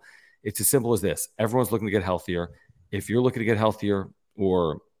available. It's as simple as this. Everyone's looking to get healthier. If you're looking to get healthier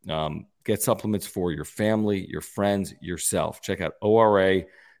or get supplements for your family, your friends, yourself, check out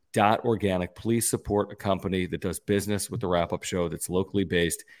ora.organic. Please support a company that does business with the wrap-up show that's locally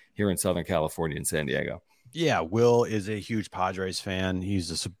based here in Southern California in San Diego. Yeah, Will is a huge Padres fan.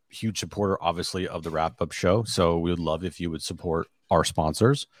 He's a huge supporter, obviously, of the wrap-up show. So we would love if you would support our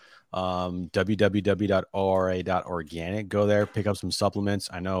sponsors. www.ora.organic. Go there, pick up some supplements.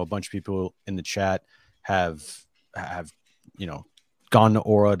 I know a bunch of people in the chat have gone to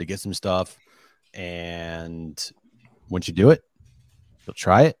Aura to get some stuff, and once you do it, you'll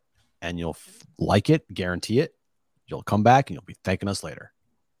try it and you'll like it, guarantee it. You'll come back and you'll be thanking us later.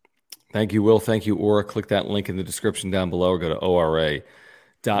 Thank you, Will. Thank you, Aura. Click that link in the description down below or go to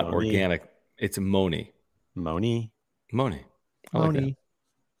ora.organic. It's Moni. Moni. I like that.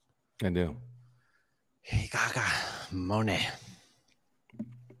 I do. Hey, Gaga. Moni.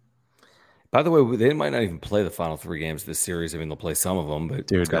 By the way, they might not even play the final 3 games of this series. I mean, they'll play some of them, but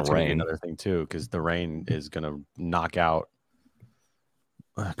dude, it's going to rain. Another thing too, because the rain is going to knock out.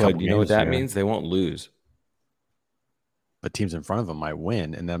 But you know what that means? They won't lose. But teams in front of them might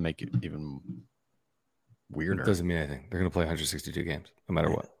win, and that'll make it even weirder. It doesn't mean anything. They're going to play 162 games, no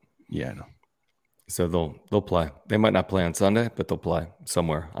matter what. Yeah, I know. So they'll play. They might not play on Sunday, but they'll play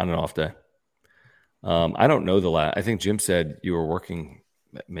somewhere on an off day. I don't know I think Jim said you were working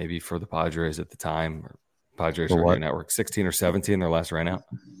maybe for the Padres at the time, or Padres Radio Network, 16 or 17, their last rain out.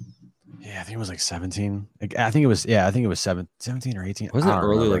 Yeah, I think it was like 17. I think it was 17 or 18. Wasn't it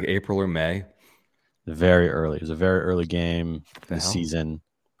early, like April or May? Very early. It was a very early game in the season.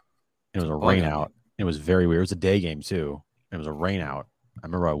 It was a rain out. It was very weird. It was a day game too. It was a rain out. I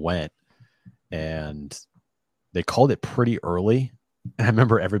remember I went and they called it pretty early. And I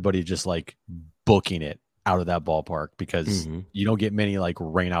remember everybody just like booking it out of that ballpark because you don't get many like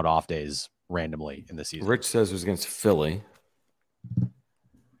rain out off days randomly in the season. Rich says it was against Philly.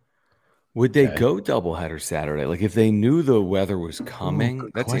 Would they go doubleheader Saturday? Like if they knew the weather was coming,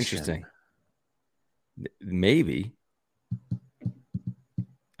 that's interesting. Maybe.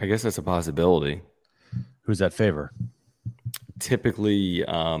 I guess that's a possibility. Who's that favor? Typically,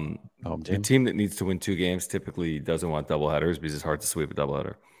 the team that needs to win 2 games typically doesn't want doubleheaders because it's hard to sweep a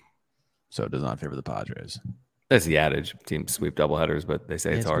doubleheader. So it does not favor the Padres. That's the adage. Teams sweep doubleheaders, but they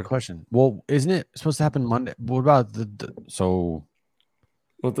say it's hard. Good question. Well, isn't it supposed to happen Monday? What about Well,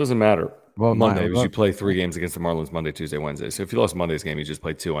 it doesn't matter. Well, Monday, because you play 3 games against the Marlins Monday, Tuesday, Wednesday. So if you lost Monday's game, you just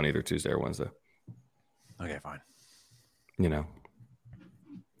play 2 on either Tuesday or Wednesday. Okay, fine. You know,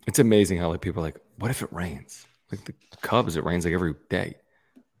 it's amazing how like people are like, what if it rains? Like the Cubs, it rains like every day.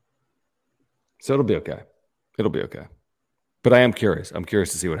 So it'll be okay. It'll be okay. But I am curious. I'm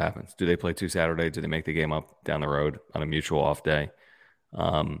curious to see what happens. Do they play 2 Saturday? Do they make the game up down the road on a mutual off day?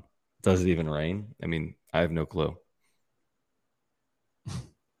 Does it even rain? I mean, I have no clue.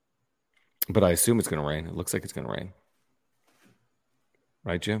 But I assume it's going to rain. It looks like it's going to rain.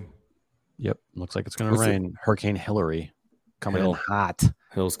 Right, Jim? Yep. Looks like it's going to rain. Hurricane Hillary coming in hot.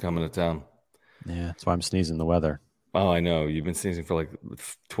 Hill's coming to town. Yeah, that's why I'm sneezing the weather. Oh, I know. You've been sneezing for like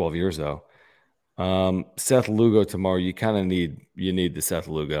 12 years, though. Seth Lugo tomorrow. You kind of need the Seth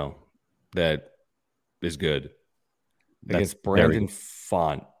Lugo that is good against Brandon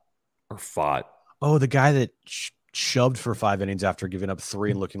Font. Oh, the guy that shoved for 5 innings after giving up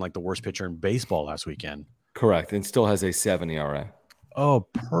 3 and looking like the worst pitcher in baseball last weekend. Correct, and still has a 7 ERA. Oh,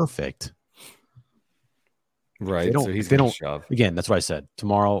 perfect. Right, so he's going to shove. Again, that's what I said.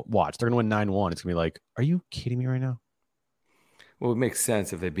 Tomorrow, watch. They're going to win 9-1. It's going to be like, are you kidding me right now? Well, it makes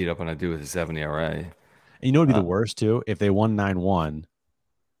sense if they beat up on a dude with a 7 ERA. And you know what would be the worst, too? If they won 9-1,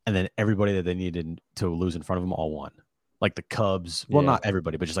 and then everybody that they needed to lose in front of them all won. Like the Cubs. Well, not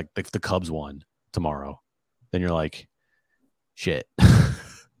everybody, but just like the Cubs won tomorrow. Then you're like, shit.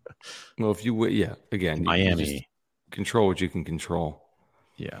 Well, if you again, Miami. Control what you can control.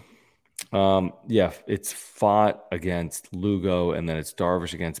 Yeah. It's Font against Lugo, and then it's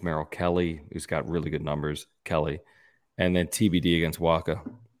Darvish against Merrill Kelly, who's got really good numbers, Kelly, and then TBD against Waka.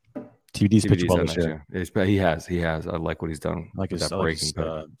 TBD's pitched well this year. He has. I like what he's done. Like his breaking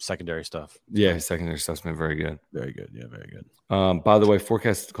secondary stuff. Yeah, his secondary stuff's been very good. Very good. Yeah, very good. By the way,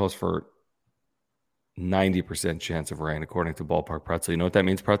 forecast calls for 90% chance of rain, according to Ballpark Pretzel. You know what that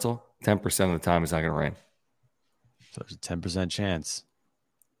means, Pretzel? 10% of the time it's not going to rain. So there's a 10% chance.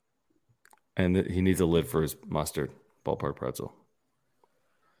 And he needs a lid for his mustard, Ballpark Pretzel.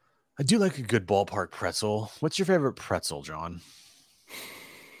 I do like a good Ballpark Pretzel. What's your favorite pretzel, John?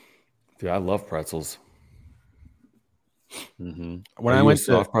 Dude, I love pretzels. Mm-hmm. When I went to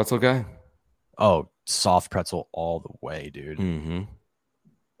soft pretzel guy, soft pretzel all the way, dude. Mm-hmm.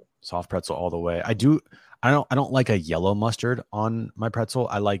 Soft pretzel all the way. I don't like a yellow mustard on my pretzel.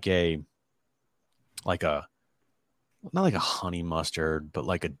 I like not like a honey mustard, but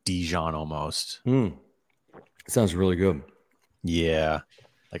like a Dijon almost. Sounds really good. Yeah,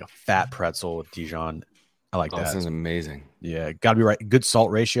 like a fat pretzel with Dijon. I like that. Sounds amazing. Yeah, gotta be right. Good salt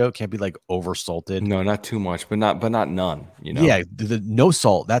ratio. Can't be like over salted. No, not too much, but not none. You know. Yeah, the no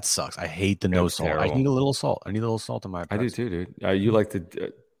salt that sucks. I hate the no salt. Terrible. I need a little salt. I need a little salt in my pretzel. I do too, dude. You like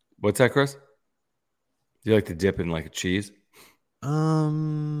to what's that, Chris? Do you like to dip in like a cheese?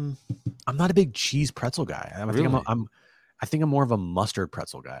 I'm not a big cheese pretzel guy. I think I'm more of a mustard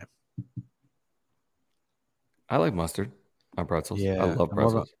pretzel guy. I like mustard on pretzels. Yeah, I love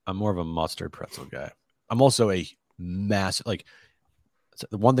pretzels. I'm more of a mustard pretzel guy. I'm also a massive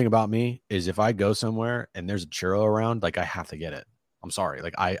the one thing about me is if I go somewhere and there's a churro around, like I have to get it. I'm sorry.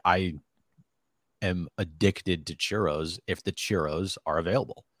 Like I am addicted to churros if the churros are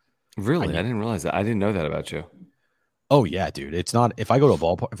available. Really? I didn't realize that. I didn't know that about you. Oh yeah, dude. It's not if I go to a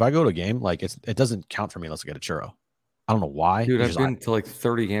ballpark, if I go to a game, like it doesn't count for me unless I get a churro. I don't know why. Dude, I've been to like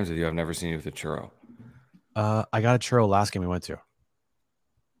 30 games with you. I've never seen you with a churro. I got a churro last game we went to.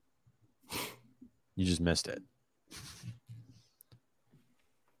 You just missed it.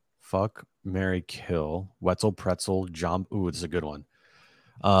 Fuck, marry, kill. Wetzel pretzel, Ooh, this is a good one.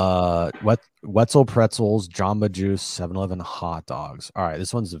 Wetzel pretzels, Jamba Juice, 7-Eleven hot dogs. All right,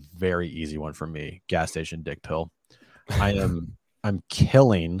 this one's a very easy one for me. Gas station dick pill. I'm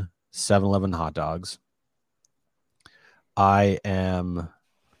killing 7-Eleven hot dogs. I'm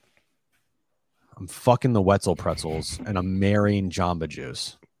fucking the Wetzel pretzels, and I'm marrying Jamba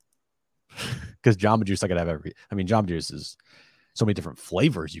Juice. Because Jamba Juice, I could have Jamba Juice is so many different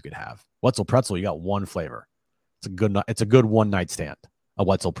flavors you could have. Wetzel pretzel, you got one flavor. It's a good one night stand. A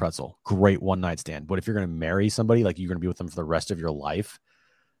Wetzel pretzel, great one night stand. But if you're going to marry somebody, like you're going to be with them for the rest of your life,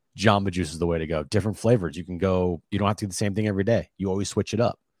 Jamba Juice is the way to go. Different flavors. You don't have to do the same thing every day. You always switch it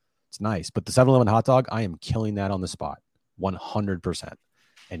up. It's nice. But the 7-Eleven hot dog, I am killing that on the spot. 100%.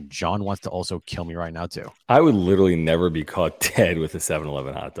 And John wants to also kill me right now too. I would literally never be caught dead with a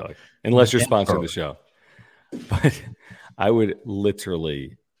 7-Eleven hot dog unless you're sponsoring the show. But I would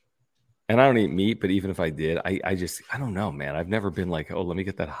literally, and I don't eat meat, but even if I did, I don't know, man. I've never been like, oh, let me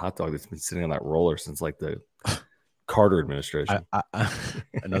get that hot dog that's been sitting on that roller since like the Carter administration.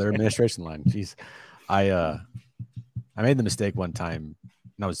 Another administration line. Jeez. I made the mistake one time,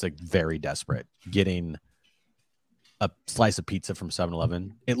 and I was like very desperate, getting a slice of pizza from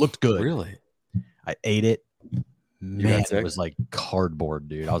 7-Eleven. It looked good. Really? I ate it. Man, it was like cardboard,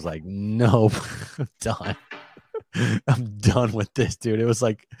 dude. I was like, nope, I'm done. I'm done with this, dude. It was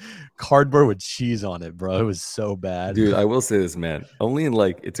like cardboard with cheese on it, bro. It was so bad. Dude, I will say this, man. Only in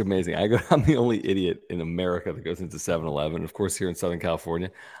like, it's amazing. I'm the only idiot in America that goes into 7-Eleven. Of course, here in Southern California,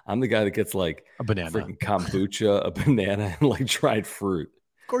 I'm the guy that gets like a banana, freaking kombucha, a banana, and like dried fruit.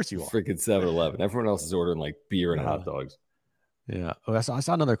 Of course you are. Freaking 7-Eleven. Everyone else is ordering like beer and hot dogs. Yeah. Oh, I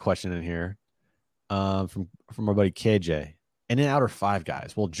saw another question in here from our buddy KJ. In-N-Out or Five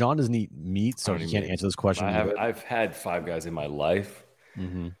Guys? Well, John doesn't eat meat, so he can't answer this question. I've had Five Guys in my life.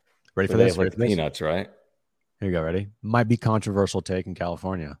 Mm-hmm. Ready for this? Like peanuts, right? Here you go. Ready? Might be controversial take in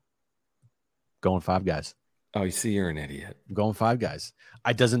California. Going Five Guys. Oh, you see, you're an idiot. I'm going Five Guys.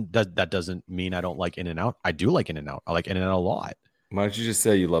 That doesn't mean I don't like In-N-Out. I do like In-N-Out. I like In-N-Out a lot. Why don't you just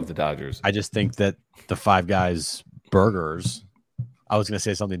say you love the Dodgers? I just think that the Five Guys burgers. I was going to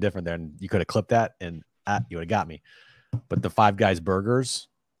say something different there, and you could have clipped that, and you would have got me. But the Five Guys burgers,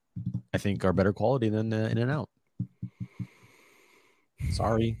 I think, are better quality than In-N-Out.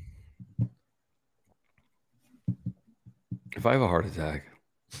 Sorry. If I have a heart attack.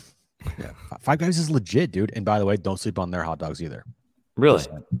 Yeah. Five Guys is legit, dude. And by the way, don't sleep on their hot dogs either. Really?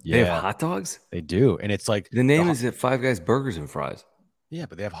 Yeah. They have hot dogs? They do. And it's like the name is Five Guys Burgers and Fries. Yeah,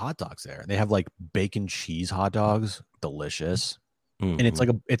 but they have hot dogs there. They have like bacon cheese hot dogs. Delicious. Mm-hmm. And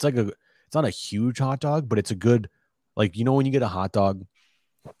it's not a huge hot dog, but it's a good, like, you know, when you get a hot dog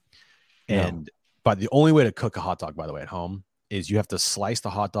but the only way to cook a hot dog, by the way, at home is you have to slice the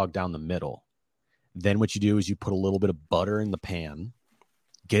hot dog down the middle. Then what you do is you put a little bit of butter in the pan,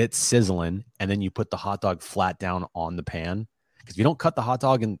 get it sizzling, and then you put the hot dog flat down on the pan. Because if you don't cut the hot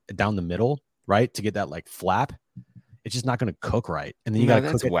dog down the middle, right, to get that like flap, it's just not going to cook right. And then you got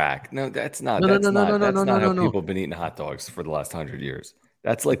to cook it. Whack. No, that's not. That's not how people have been eating hot dogs for the last 100 years.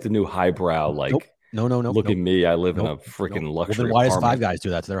 That's like the new highbrow, like, no. Look at me. I live in a freaking luxury. Well, then why does Five Guys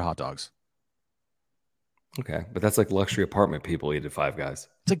do that to their hot dogs? Okay, but that's like luxury apartment people eat at Five Guys.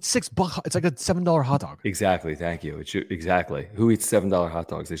 It's like $6. It's like a $7 hot dog. Exactly. Thank you. Exactly. Who eats $7 hot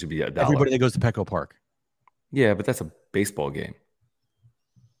dogs? They should be $1. Everybody that goes to Petco Park. Yeah, but that's a baseball game.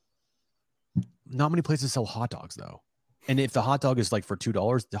 Not many places sell hot dogs though, and if the hot dog is like for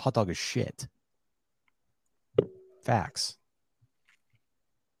 $2, the hot dog is shit. Facts.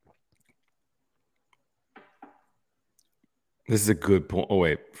 This is a good point. Oh,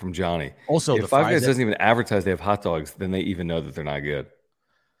 wait, from Johnny. Also, if Five Guys doesn't even advertise they have hot dogs, then they even know that they're not good.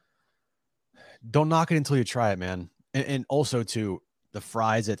 Don't knock it until you try it, man. And also, too, the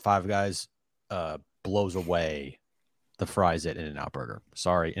fries at Five Guys blows away the fries at In-N-Out Burger.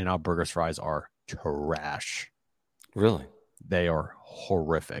 Sorry, In-N-Out Burger's fries are trash. Really? They are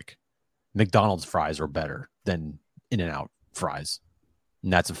horrific. McDonald's fries are better than In-N-Out fries.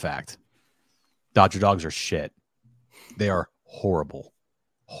 And that's a fact. Dodger dogs are shit. They are horrible.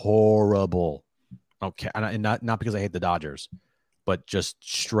 Horrible. Okay. And not because I hate the Dodgers, but just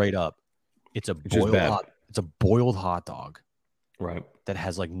straight up. It's a boiled hot dog. Right. That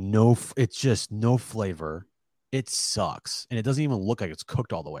has like it's just no flavor. It sucks. And it doesn't even look like it's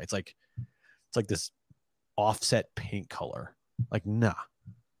cooked all the way. It's like this offset pink color. Like, nah.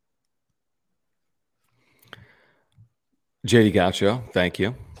 JD Gaucho, thank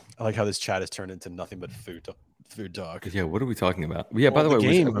you. I like how this chat has turned into nothing but food talk. Yeah, what are we talking about? Yeah, by the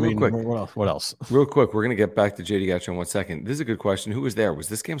way, real quick. What else? Real quick, we're going to get back to JD Gaucho in 1 second. This is a good question. Who was there? Was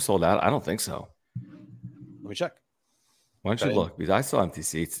this game sold out? I don't think so. Let me check. Why don't you look? Because I saw empty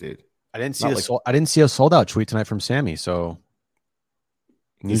seats, dude. I didn't see a sold out tweet tonight from Sammy. So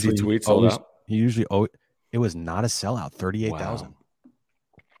usually tweet sold out. He usually it was not a sellout. 38,000.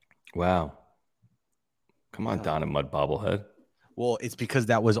 Wow. Come on, Don and Mud bobblehead. Well, it's because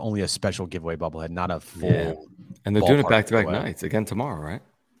that was only a special giveaway bobblehead, not a full. Yeah. And they're doing it back-to-back nights again tomorrow, right?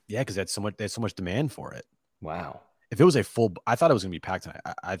 Yeah, because there's so much demand for it. Wow. If it was a full, I thought it was going to be packed tonight.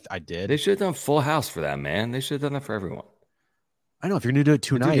 I did. They should have done full house for that, man. They should have done that for everyone. I know if you're going to do it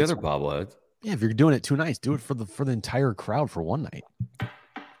two nights. Do the other bobbleheads. Yeah, if you're doing it 2 nights, do it for the entire crowd for one night.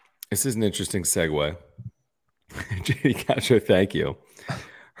 This is an interesting segue. JD Gaucho, thank you.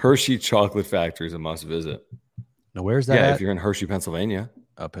 Hershey Chocolate Factory is a must visit. Now, where's that? Yeah, if you're in Hershey, Pennsylvania.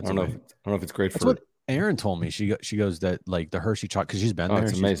 Pennsylvania. I don't know if it's great That's for. What Aaron told me. She goes that like the Hershey chocolate because she's been there.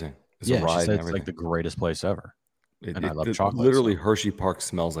 It's amazing. It's a ride. She said it's like the greatest place ever. And I love chocolate. Literally, Hershey Park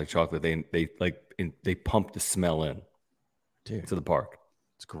smells like chocolate. They pump the smell in to the park.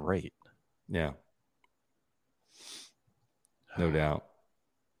 It's great. Yeah, no doubt.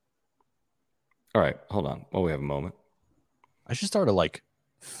 All right, hold on. While we have a moment, I should start a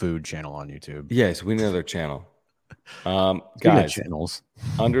food channel on YouTube. Yes, we need another channel. Guys, channels.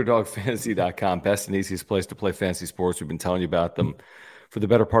 UnderdogFantasy.com, best and easiest place to play fantasy sports. We've been telling you about them for the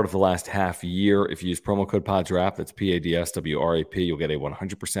better part of the last half year. If you use promo code PODSWRAP, that's PADSWRAP, you'll get a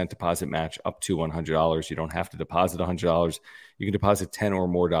 100% deposit match up to $100. You don't have to deposit $100. You can deposit 10 or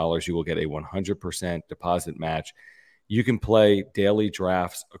more dollars. You will get a 100% deposit match. You can play daily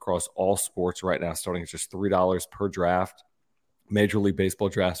drafts across all sports right now, starting at just $3 per draft. Major League Baseball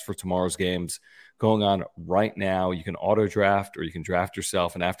drafts for tomorrow's games going on right now. You can auto draft or you can draft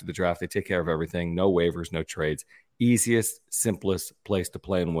yourself. And after the draft, they take care of everything. No waivers, no trades. Easiest, simplest place to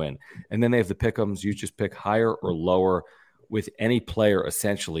play and win. And then they have the pick'ems. You just pick higher or lower with any player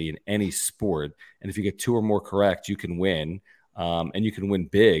essentially in any sport. And if you get 2 or more correct, you can win. And you can win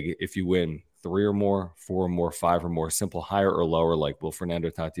big if you win 3 or more, 4 or more, 5 or more. Simple higher or lower, like will Fernando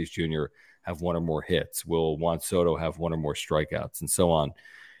Tatis Jr. have 1 or more hits? Will Juan Soto have 1 or more strikeouts? And so on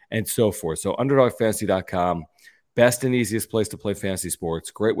and so forth. So UnderdogFantasy.com, best and easiest place to play fantasy sports.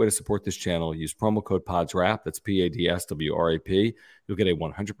 Great way to support this channel. Use promo code PODSWRAP. That's PADSWRAP. You'll get a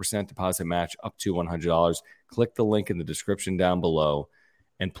 100% deposit match up to $100. Click the link in the description down below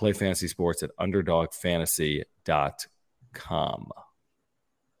and play fantasy sports at UnderdogFantasy.com.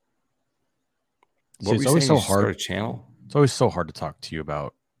 See, it's always so hard. Start a channel? It's always so hard to talk to you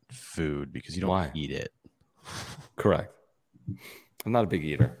about food because you don't eat it. Correct. I'm not a big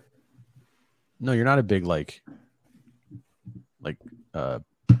eater. No, you're not a big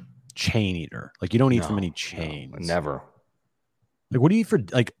chain eater. Like you don't eat from any chains. No, never. Like what do you eat for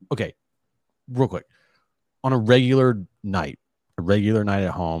okay, real quick. On a regular night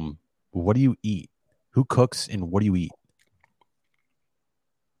at home, what do you eat? Who cooks and what do you eat?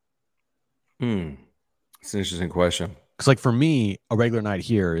 It's an interesting question. Because for me, a regular night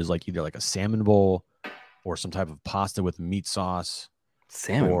here is either a salmon bowl or some type of pasta with meat sauce.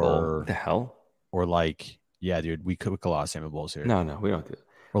 Salmon bowl? What the hell? Or yeah, dude, we cook a lot of salmon bowls here. No, we don't do it.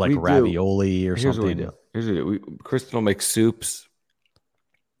 Or ravioli or Here's something. What we do. Kristen will make soups,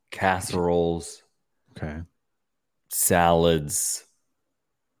 casseroles. Okay. Salads,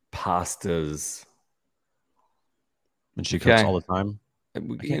 pastas. And she cooks all the time.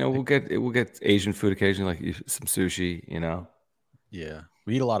 We'll get Asian food occasionally, like some sushi. Yeah,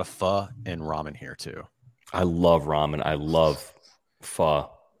 we eat a lot of pho and ramen here too. I love ramen. I love pho.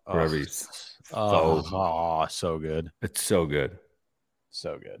 Whatever you pho. So good. It's so good.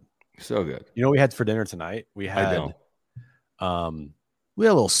 So good. So good. You know what we had for dinner tonight? We had a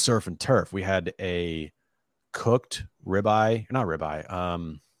little surf and turf. We had a cooked ribeye, not ribeye. I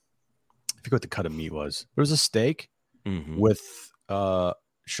forget what the cut of meat was. There was a steak with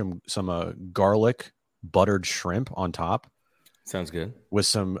some garlic buttered shrimp on top. Sounds good. With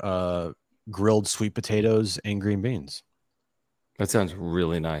some grilled sweet potatoes and green beans. That sounds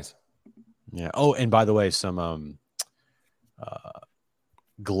really nice. Yeah. Oh, and by the way, some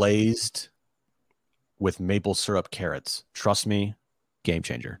glazed with maple syrup carrots. Trust me, game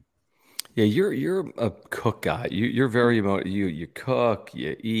changer. Yeah, you're a cook guy. You're very you cook,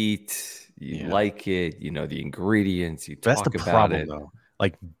 you eat, you like it. You know the ingredients. You talk about problem, it. Though.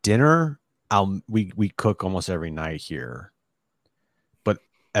 Like dinner, we cook almost every night here, but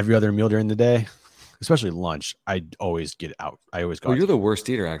every other meal during the day, especially lunch, I always get out. I always go. Well, you're the worst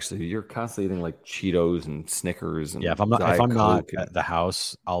eater. Actually, you're constantly eating like Cheetos and Snickers. And if I'm not at the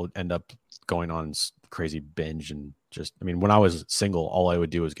house, I'll end up going on crazy binge and just. I mean, when I was single, all I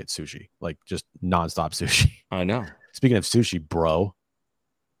would do was get sushi, like just nonstop sushi. I know. Speaking of sushi, bro,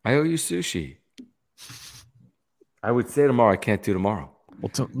 I owe you sushi. I would say tomorrow. I can't do tomorrow.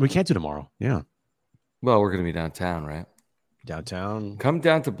 Well, we can't do tomorrow. Yeah. Well, we're going to be downtown, right? Downtown. Come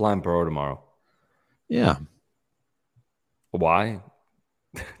down to Blind Burrow tomorrow. Yeah. Why?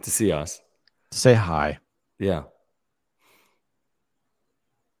 To see us. To say hi. Yeah.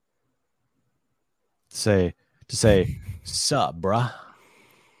 To say, sup, bruh.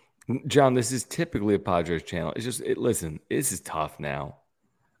 John, this is typically a Padres channel. It's just, listen, this is tough now.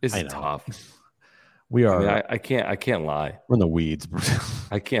 This is tough. We are. I mean, I can't lie. We're in the weeds.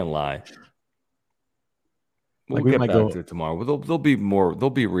 I can't lie. We'll get back to it tomorrow. There'll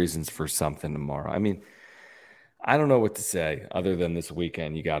be reasons for something tomorrow. I mean, I don't know what to say other than this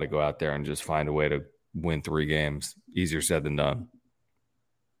weekend. You got to go out there and just find a way to win 3 games. Easier said than done.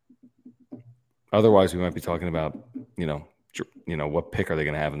 Otherwise, we might be talking about, what pick are they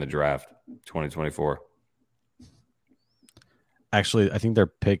going to have in the draft 2024? Actually, I think their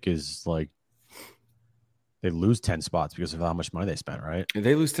pick is like they lose 10 spots because of how much money they spent, right?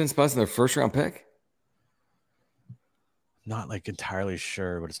 They lose 10 spots in their first round pick? Not like entirely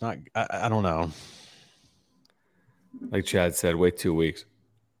sure, but it's not. I don't know. Like Chad said, wait 2 weeks.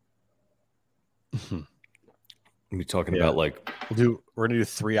 We'll be talking about like we're gonna do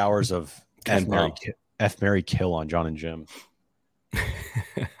 3 hours of F Mary Kill on John and Jim.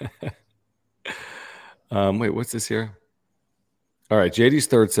 Wait, what's this here? All right, JD's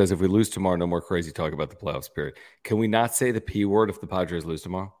third says if we lose tomorrow, no more crazy talk about the playoffs. Period. Can we not say the P word if the Padres lose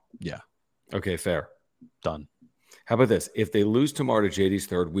tomorrow? Yeah. Okay, fair. Done. How about this? If they lose tomorrow to JD's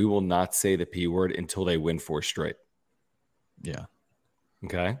third, we will not say the P word until they win 4 straight. Yeah.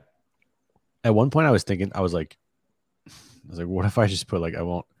 Okay. At one point, I was like, what if I just put like I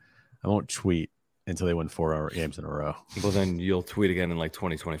won't tweet until they win 4 games in a row. Well, then you'll tweet again in like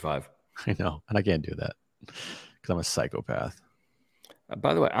 2025. I know, and I can't do that because I'm a psychopath.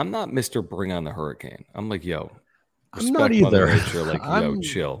 By the way, I'm not Mr. Bring on the Hurricane. I'm like, yo, I'm not either. Nature, like, yo,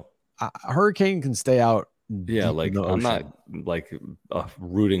 chill. A hurricane can stay out. Yeah, like I'm not like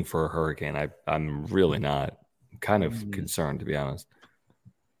rooting for a hurricane. I'm really not. I'm kind of concerned, to be honest.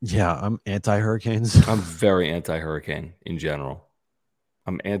 Yeah, I'm anti-hurricanes. I'm very anti-hurricane in general.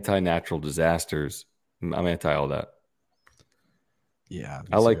 I'm anti-natural disasters. I'm anti all that. Yeah,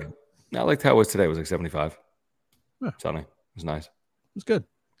 I liked how it was today. It was like 75. Yeah. Sunny. It was nice. It was good.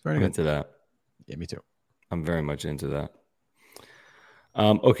 Very good. Into that. Yeah, me too. I'm very much into that.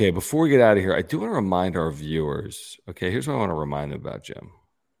 Okay, before we get out of here, I do want to remind our viewers. Okay, here's what I want to remind them about, Jim.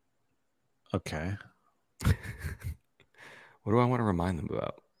 Okay. What do I want to remind them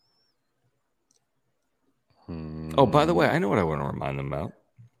about? Oh, by the way, I know what I want to remind them about.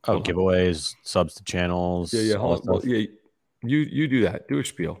 Oh, giveaways, subs to channels. Yeah. Yeah, you do that. Do a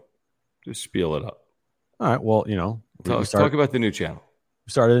spiel. Just spiel it up. All right. Well, talk about the new channel.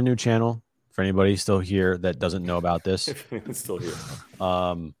 We started a new channel for anybody still here that doesn't know about this. It's still here.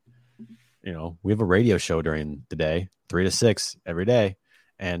 We have a radio show during the day, 3 to 6 every day,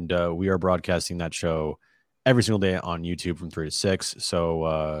 and we are broadcasting that show every single day on YouTube from 3 to 6.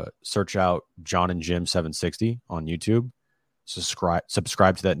 So search out John and Jim 760 on YouTube. Subscribe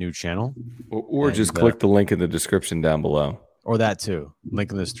to that new channel. Or just click the link in the description down below. Or that too.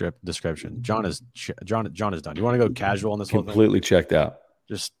 Link in the description. John is done. You want to go casual on this whole thing? Completely checked out.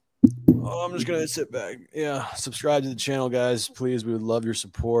 I'm just gonna sit back. Yeah, subscribe to the channel, guys. Please, we would love your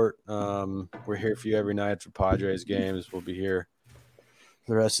support. We're here for you every night for Padres games. We'll be here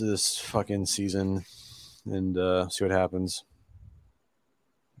the rest of this fucking season and see what happens.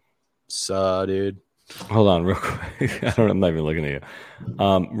 Dude. Hold on, real quick. I'm not even looking at you.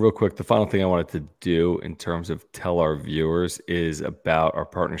 Real quick, the final thing I wanted to do in terms of tell our viewers is about our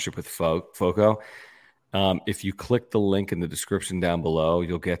partnership with Foco. If you click the link in the description down below,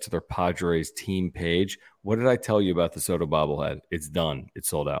 you'll get to their Padres team page. What did I tell you about the Soto bobblehead? It's done. It's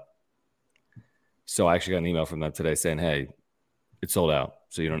sold out. So I actually got an email from them today saying, hey, it's sold out,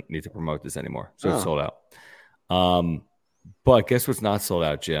 so you don't need to promote this anymore. So It's sold out. But guess what's not sold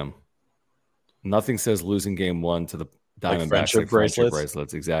out, Jim? Nothing says losing game one to the Diamondbacks like friendship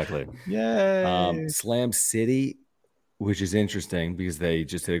bracelets. Exactly. Yay. Slam City, which is interesting because they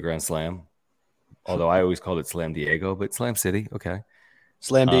just hit a grand slam. Although I always called it Slam Diego, but Slam City, okay.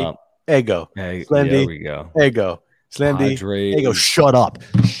 Slam D, Ego. Slam D, there we go. Ego. Slam Padres. D, Ego. Shut up.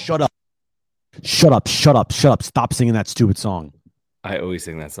 Stop singing that stupid song. I always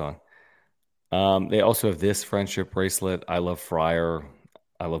sing that song. They also have this friendship bracelet. I love Friar.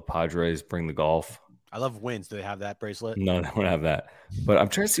 I love Padres. Bring the golf. I love Wins. Do they have that bracelet? No, they don't have that. But I'm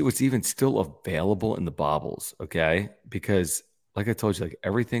trying to see what's even still available in the baubles, okay? Because, like I told you, like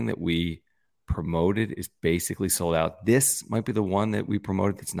everything that we promoted is basically sold out. This might be the one that we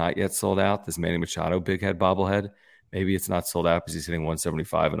promoted that's not yet sold out. This Manny Machado big head bobblehead. Maybe it's not sold out because he's hitting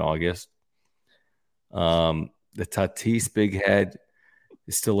 175 in August. The Tatis big head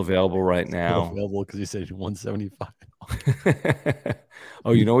is still available right now. Still available because he said 175.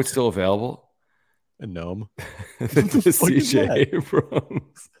 Oh, you know what's still available? A gnome. the CJ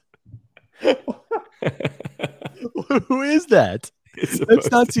Abrams. Who is that? That's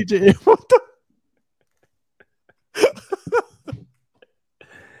not CJ Abrams.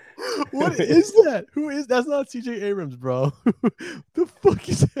 What is that? Who is that's not CJ Abrams, bro? The fuck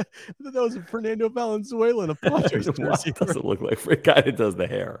is that? I thought that was a Fernando Valenzuela in a Padres jersey. Doesn't look like the guy that does the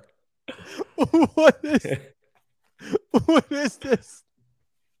hair. What is this?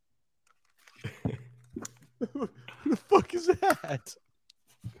 Who the fuck is that?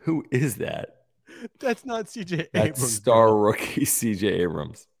 Who is that? That's not CJ Abrams. That's star rookie CJ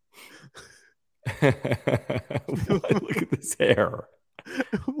Abrams. Look at this hair.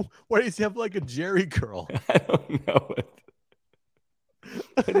 Why does he have like a Jerry curl? I don't know it.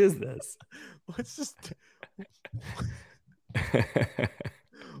 What is this? What's this?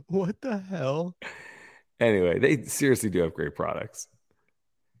 What the hell? Anyway, they seriously do have great products.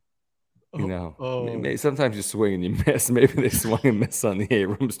 You know, sometimes you swing and you miss. Maybe they swung and missed on the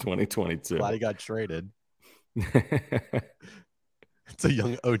Abrams 2022. Glad he got traded. It's a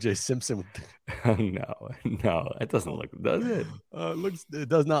young OJ Simpson. No, it doesn't look. Does it? It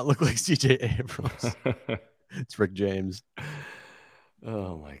does not look like CJ Abrams. It's Rick James.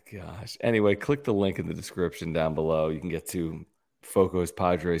 Oh my gosh. Anyway, click the link in the description down below. You can get to Foco's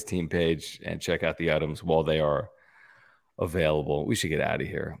Padres team page and check out the items while they are available. We should get out of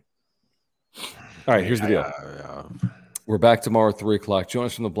here. All right, here's the deal. We're back tomorrow at 3 o'clock. Join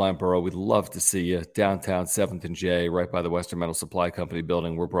us from the Blind Borough. We'd love to see you downtown 7th and J, right by the Western Metal Supply Company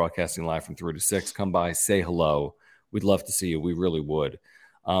building. We're broadcasting live from 3 to 6. Come by, say hello. We'd love to see you. We really would.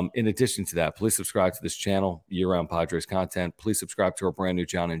 In addition to that, please subscribe to this channel, year-round Padres content. Please subscribe to our brand new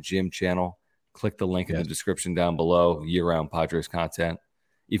John and Jim channel. Click the link in the description down below, year-round Padres content.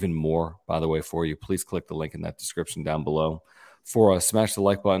 Even more, by the way, for you. Please click the link in that description down below. For us, smash the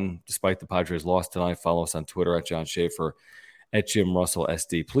like button. Despite the Padres loss tonight, follow us on Twitter at John Schaefer, at Jim Russell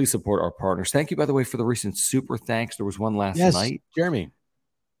SD. Please support our partners. Thank you, by the way, for the recent super thanks. There was one last night.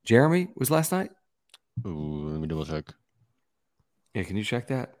 Jeremy was last night? Ooh, let me double check. Yeah, can you check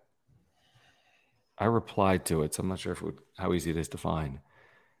that? I replied to it, so I'm not sure how easy it is to find.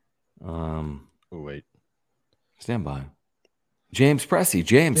 Wait. Stand by. James Pressey.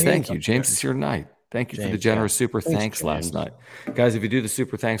 James, thank you. James is here tonight. Thank you for the generous super thanks last night. Guys, if you do the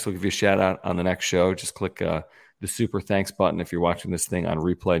super thanks, we'll give you a shout out on the next show. Just click the super thanks button if you're watching this thing on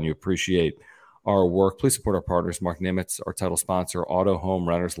replay and you appreciate our work. Please support our partners. Mark Nimitz, our title sponsor, Auto, Home,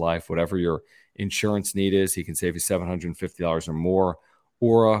 Renter's Life, whatever your insurance need is, he can save you $750 or more.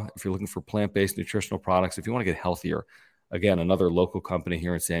 Aura, if you're looking for plant-based nutritional products, if you want to get healthier, again, another local company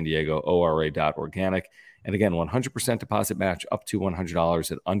here in San Diego, ora.organic. And again, 100% deposit match up to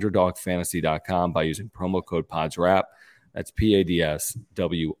 $100 at underdogfantasy.com by using promo code PODSWRAP. That's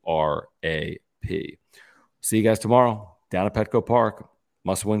PADSWRAP. See you guys tomorrow down at Petco Park.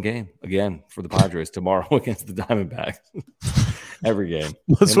 Must-win game again for the Padres tomorrow against the Diamondbacks. Every game.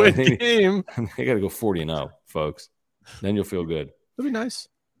 Must-win game. They got to go 40-0, folks. Then you'll feel good. That'd be nice.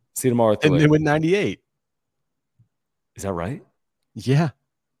 See you tomorrow. And they win 98. Is that right? Yeah.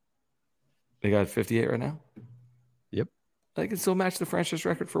 They got 58 right now? Yep. They can still match the franchise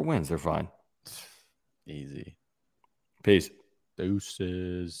record for wins. They're fine. Easy. Peace.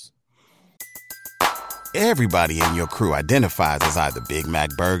 Deuces. Everybody in your crew identifies as either Big Mac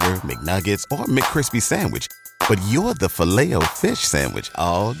Burger, McNuggets, or McCrispy Sandwich. But you're the Filet-O-Fish Sandwich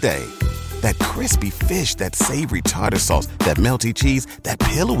all day. That crispy fish, that savory tartar sauce, that melty cheese, that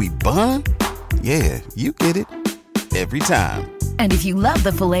pillowy bun. Yeah, you get it. Every time. And if you love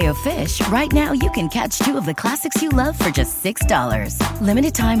the Filet-O-Fish, right now you can catch 2 of the classics you love for just $6.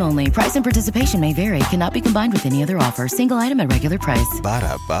 Limited time only. Price and participation may vary. Cannot be combined with any other offer. Single item at regular price.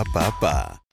 Ba-da-ba-ba-ba.